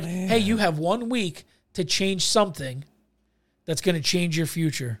 they're like, man. hey, you have 1 week to change something that's going to change your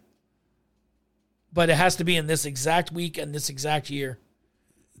future. But it has to be in this exact week and this exact year.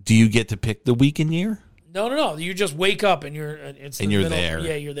 Do you get to pick the week and year? No. You just wake up and you're there.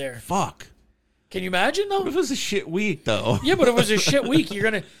 Yeah, you're there. Fuck. Can you imagine though? What if it was a shit week though? Yeah, but if it was a shit week,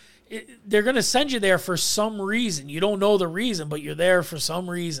 they're gonna send you there for some reason. You don't know the reason, but you're there for some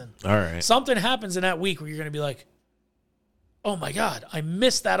reason. All right. Something happens in that week where you're gonna be like, "Oh my God, I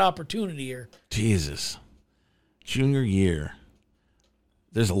missed that opportunity here." Jesus. Junior year.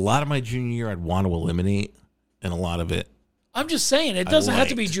 There's a lot of my junior year I'd want to eliminate, and a lot of it. I'm just saying, it doesn't have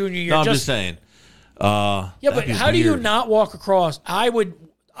to be liked. junior year. No, I'm just saying. Yeah, but that'd be how do you weird. not walk across? I would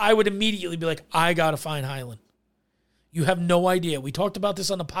immediately be like, I gotta find Highland. You have no idea. We talked about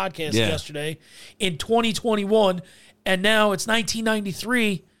this on the podcast yesterday in 2021, and now it's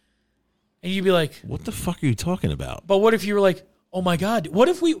 1993, and you'd be like, What the fuck are you talking about? but what if you were like, oh my God, what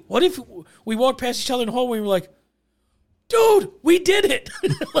if we walked past each other in the hallway and we were like, dude, we did it.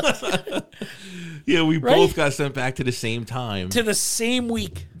 Yeah, we Right? both got sent back to the same time. To the same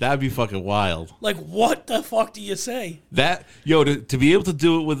week. That'd be fucking wild. Like, what the fuck do you say? To be able to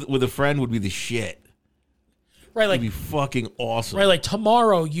do it with a friend would be the shit. Right, It'd like be fucking awesome. right, like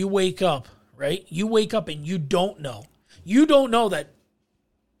tomorrow you wake up, right? You wake up and you don't know. You don't know that.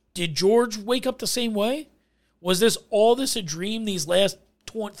 Did George wake up the same way? Was all this a dream these last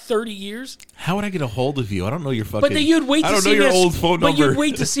 30 years? How would I get a hold of you? I don't know your fucking. But then you'd wait to I don't see know me your at, old phone but number. you'd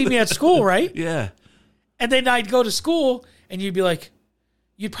wait to see me at school, right? Yeah. And then I'd go to school and you'd be like,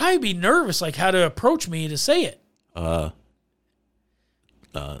 you'd probably be nervous, like how to approach me to say it. Hi.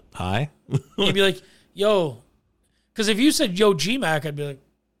 You'd be like, yo, because if you said yo Gmac, I'd be like,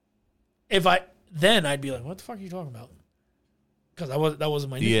 then I'd be like, what the fuck are you talking about? Because that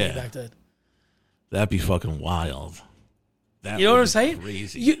wasn't my nickname back then. That'd be fucking wild. That You know would what I'm be saying?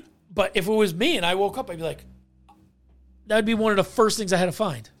 Crazy. But if it was me and I woke up, I'd be like, that'd be one of the first things I had to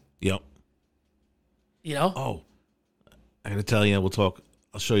find. Yep. You know? Oh, I gotta tell you,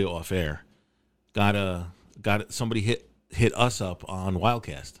 I'll show you off air. Somebody hit us up on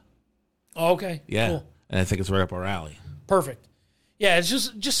Wildcast. Oh, okay. Yeah. Cool. And I think it's right up our alley. Perfect. Yeah, it's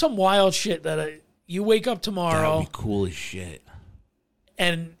just some wild shit that you wake up tomorrow. That would be cool as shit.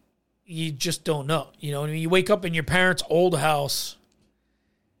 And you just don't know. You know what I mean? You wake up in your parents' old house.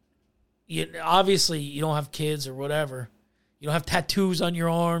 Obviously, you don't have kids or whatever. You don't have tattoos on your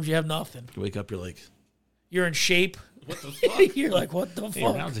arms. You have nothing. You wake up, you're like, You're in shape. what the fuck? You're like, what the Hey,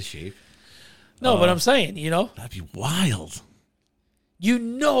 fuck? rounds of shape. No, but I'm saying, That'd be wild.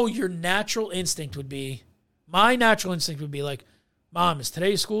 your natural instinct would be, my natural instinct would be like, Mom, is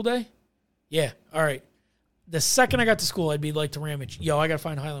today a school day? Yeah, all right. The second I got to school, I'd be like to Ramage, yo, I got to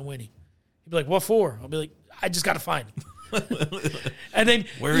find Highland Winnie. He'd be like, what for? I'll be like, I just got to find him. And then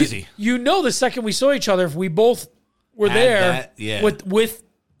Where is he? The second we saw each other, if we both were Had there that, yeah. with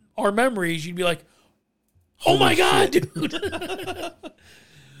our memories, you'd be like, oh my God, dude.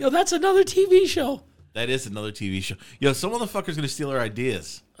 Yo, that's another TV show. That is another TV show. Yo, some motherfucker's gonna steal our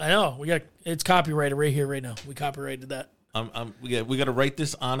ideas. I know. It's copyrighted right here, right now. We copyrighted that. We got to write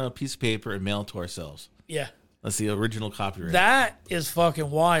this on a piece of paper and mail it to ourselves. Yeah. That's the original copyright. That is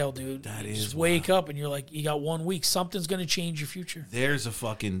fucking wild, dude. That You is just wake up and you're like, you got 1 week. Something's going to change your future. There's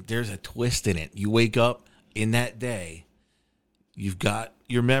a twist in it. You wake up in that day, you've got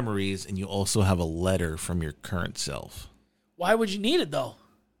your memories, and you also have a letter from your current self. Why would you need it, though?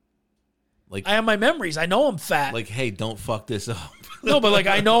 Like, I have my memories. I know I'm fat. like, hey, don't fuck this up. No, but like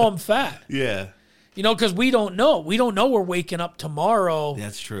I know I'm fat. Yeah. Because we don't know. We don't know we're waking up tomorrow.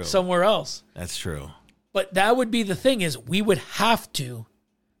 That's true. Somewhere else. That's true. But that would be the thing is we would have to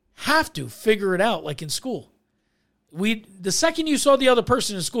figure it out like in school. The second you saw the other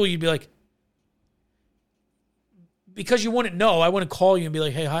person in school, you'd be like, because you wouldn't know, I wouldn't call you and be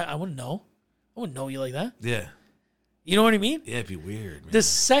like, hey, hi, I wouldn't know. I wouldn't know you like that. Yeah. You know what I mean? Yeah, it'd be weird, man. The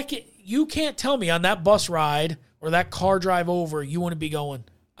second, you can't tell me on that bus ride or that car drive over, you want to be going,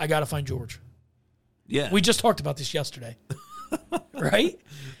 I got to find George. Yeah. We just talked about this yesterday. Right?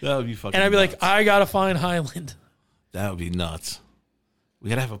 That would be fucking And I'd be nuts. like, I got to find Highland. That would be nuts. We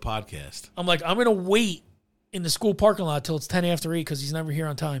got to have a podcast. I'm like, I'm going to wait in the school parking lot till it's 10 after 8 because he's never here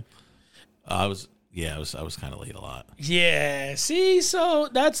on time. I was kind of late a lot. Yeah. See, so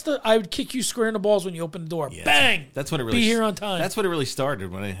I would kick you square in the balls when you open the door. Yeah, Bang! That's when it really Be here on time. That's when it really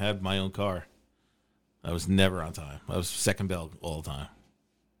started, when I had my own car. I was never on time. I was second bell all the time.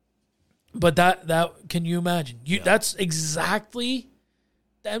 But that can you imagine? That's exactly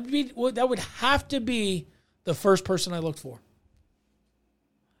that would have to be the first person I looked for.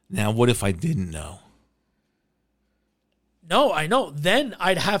 Now, what if I didn't know? No, I know. Then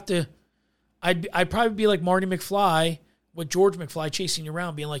I'd have to. I'd probably be like Marty McFly with George McFly chasing you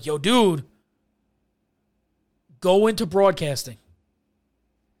around, being like, "Yo, dude, go into broadcasting."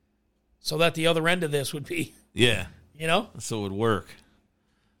 So that the other end of this would be, Yeah. So it would work.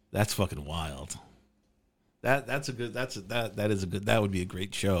 That's fucking wild. That would be a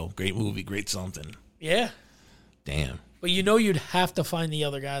great show, great movie, great something. Yeah. Damn. But you'd have to find the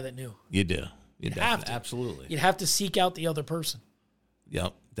other guy that knew. You do. You'd have to. Absolutely. You'd have to seek out the other person.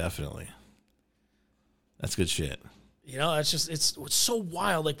 Yep, definitely. That's good shit. It's just it's so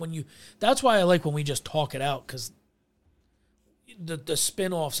wild. Like that's why I like when we just talk it out, because the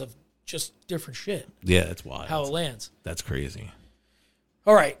spin-offs of just different shit. Yeah, it's wild. How it lands. That's crazy.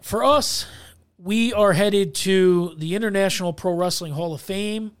 All right, for us, we are headed to the International Pro Wrestling Hall of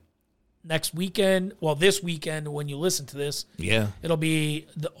Fame next weekend. Well, this weekend when you listen to this. Yeah. It'll be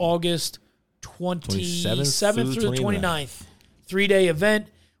the August 27th through the 29th. 3-day event.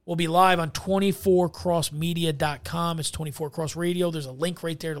 We'll be live on 24crossmedia.com. It's 24 Cross Radio. There's a link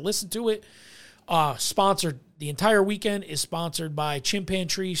right there to listen to it. Sponsored, the entire weekend is sponsored by Chimpan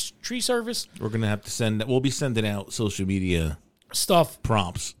Tree Service. We're going to have to we'll be sending out social media stuff.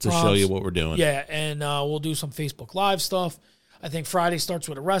 Prompts to show you what we're doing. Yeah, and we'll do some Facebook Live stuff. I think Friday starts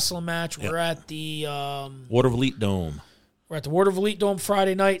with a wrestling match. We're at the Water of Elite Dome. We're at the Water of Elite Dome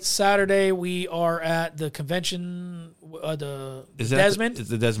Friday night. Saturday, we are at the convention, the Desmond. It's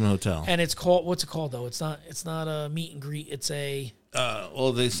the Desmond Hotel. And it's called, what's it called, though? It's not a meet and greet. It's a...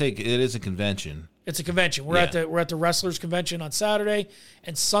 well, they say it is a convention. It's a convention. We're at the Wrestlers Convention on Saturday.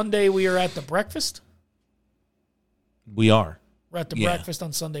 And Sunday, we are at the breakfast. We are. We're at the breakfast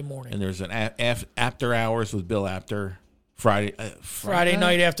on Sunday morning. And there's an after hours with Bill Apter Friday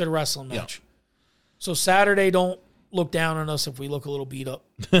night after the wrestling match. So Saturday, don't look down on us if we look a little beat up.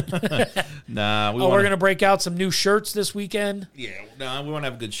 Nah, We're going to break out some new shirts this weekend. Yeah, no, we want to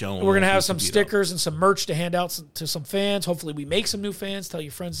have a good show. We're going to have some stickers and some merch to hand out to some fans. Hopefully we make some new fans. Tell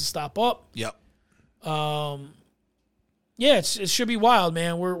your friends to stop up. Yep. Yeah, it should be wild,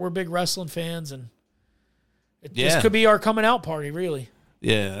 man. We're big wrestling fans, and this could be our coming out party, really.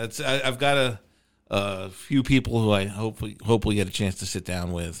 Yeah, I've got a few people who I hopefully get a chance to sit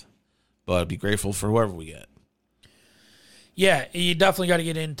down with, but I'd be grateful for whoever we get. Yeah, you definitely got to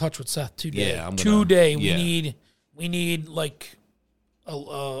get in touch with Seth today. Yeah, today. yeah. We need like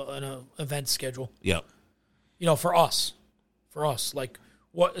an event schedule. Yep. For us, like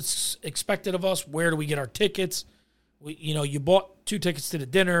what is expected of us. Where do we get our tickets? You bought 2 tickets to the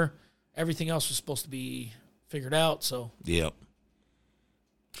dinner. Everything else was supposed to be figured out. So yep.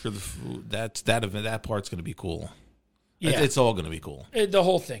 For the food, that part's going to be cool. Yeah, it's all going to be cool. The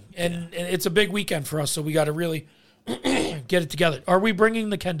whole thing, and it's a big weekend for us. So we got to really get it together. Are we bringing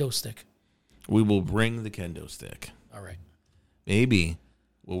the kendo stick? We will bring the kendo stick. All right. Maybe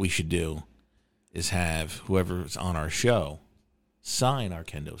what we should do is have whoever's on our show sign our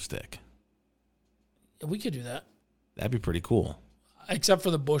kendo stick. We could do that. That'd be pretty cool. Except for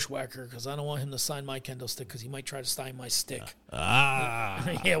the bushwhacker, because I don't want him to sign my kendo stick, because he might try to sign my stick.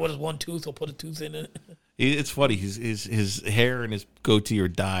 Yeah, what is one tooth? He'll put a tooth in it. It's funny. His hair and his goatee are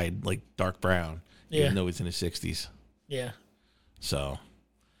dyed like dark brown, even though he's in his 60s. Yeah. So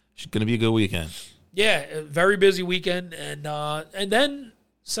it's going to be a good weekend. Yeah, a very busy weekend. And then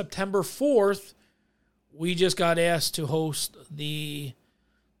September 4th, we just got asked to host the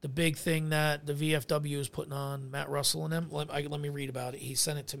big thing that the VFW is putting on, Matt Russell and them. Let me read about it. He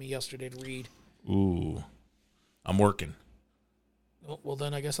sent it to me yesterday to read. Ooh, I'm working. Well,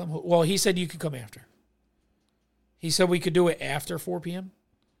 then I guess well, he said you could come after. He said we could do it after 4 p.m.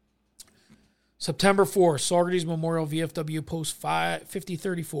 September 4th, Saugerties Memorial VFW Post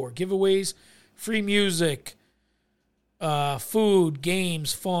 5034. Giveaways, free music, food,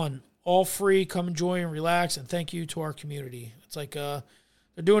 games, fun, all free. Come enjoy and relax, and thank you to our community. It's like they're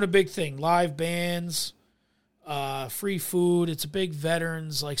doing a big thing. Live bands, free food. It's a big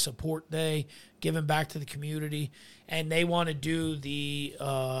veterans support day, giving back to the community. And they want to do the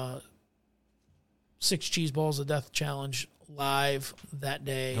 6 cheese balls of death challenge live that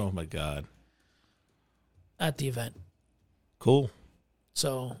day. Oh my God. At the event. Cool.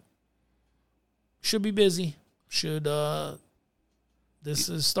 So should be busy. This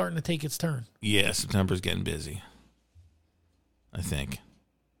is starting to take its turn. Yeah, September's getting busy, I think.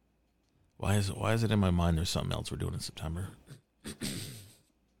 Why is it in my mind there's something else we're doing in September?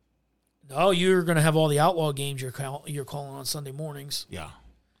 No, you're going to have all the Outlaw games you're calling on Sunday mornings. Yeah.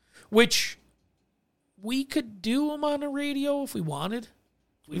 Which we could do them on the radio if we wanted.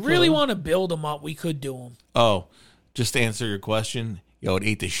 We really want to build them up. We could do them. Oh, just to answer your question, it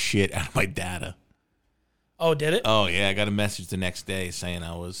ate the shit out of my data. Oh, did it? Oh, yeah. I got a message the next day saying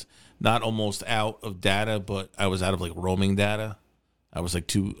I was not almost out of data, but I was out of roaming data. I was like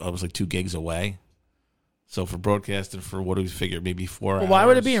 2 gigs away. So for broadcasting, for what do we figure, maybe 4 hours. Why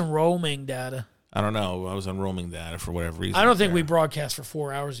would it be in roaming data? I don't know. I was on roaming data for whatever reason. I don't think we broadcast for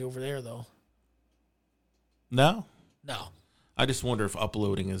 4 hours over there, though. No? No. I just wonder if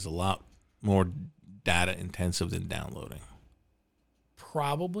uploading is a lot more data intensive than downloading.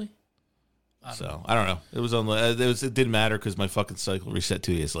 Probably. I don't know. It didn't matter because my fucking cycle reset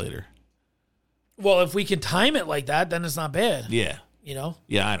 2 days later. Well, if we can time it like that, then it's not bad. Yeah.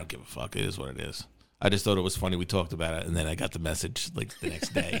 Yeah, I don't give a fuck. It is what it is. I just thought it was funny. We talked about it, and then I got the message the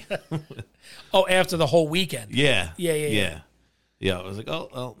next day. Oh, after the whole weekend. Yeah. Yeah. I was like,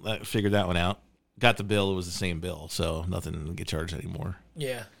 oh, I figured that one out. Got the bill. It was the same bill, so nothing to get charged anymore.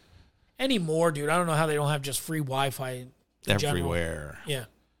 Yeah. Anymore, dude. I don't know how they don't have just free Wi-Fi everywhere. Yeah.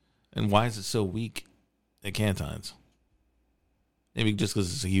 And why is it so weak at Cantines? Maybe just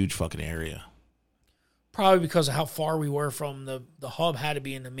because it's a huge fucking area. Probably because of how far we were from the hub. Had to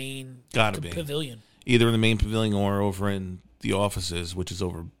be in the main pavilion. Either in the main pavilion or over in the offices, which is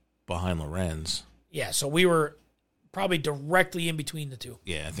over behind Lorenz. Yeah, so we were probably directly in between the two.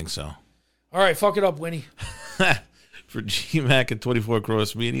 Yeah, I think so. All right, fuck it up, Winnie. For Gmac and 24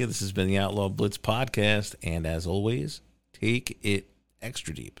 Cross Media, this has been the Outlaw Blitz podcast. And as always, take it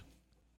extra deep.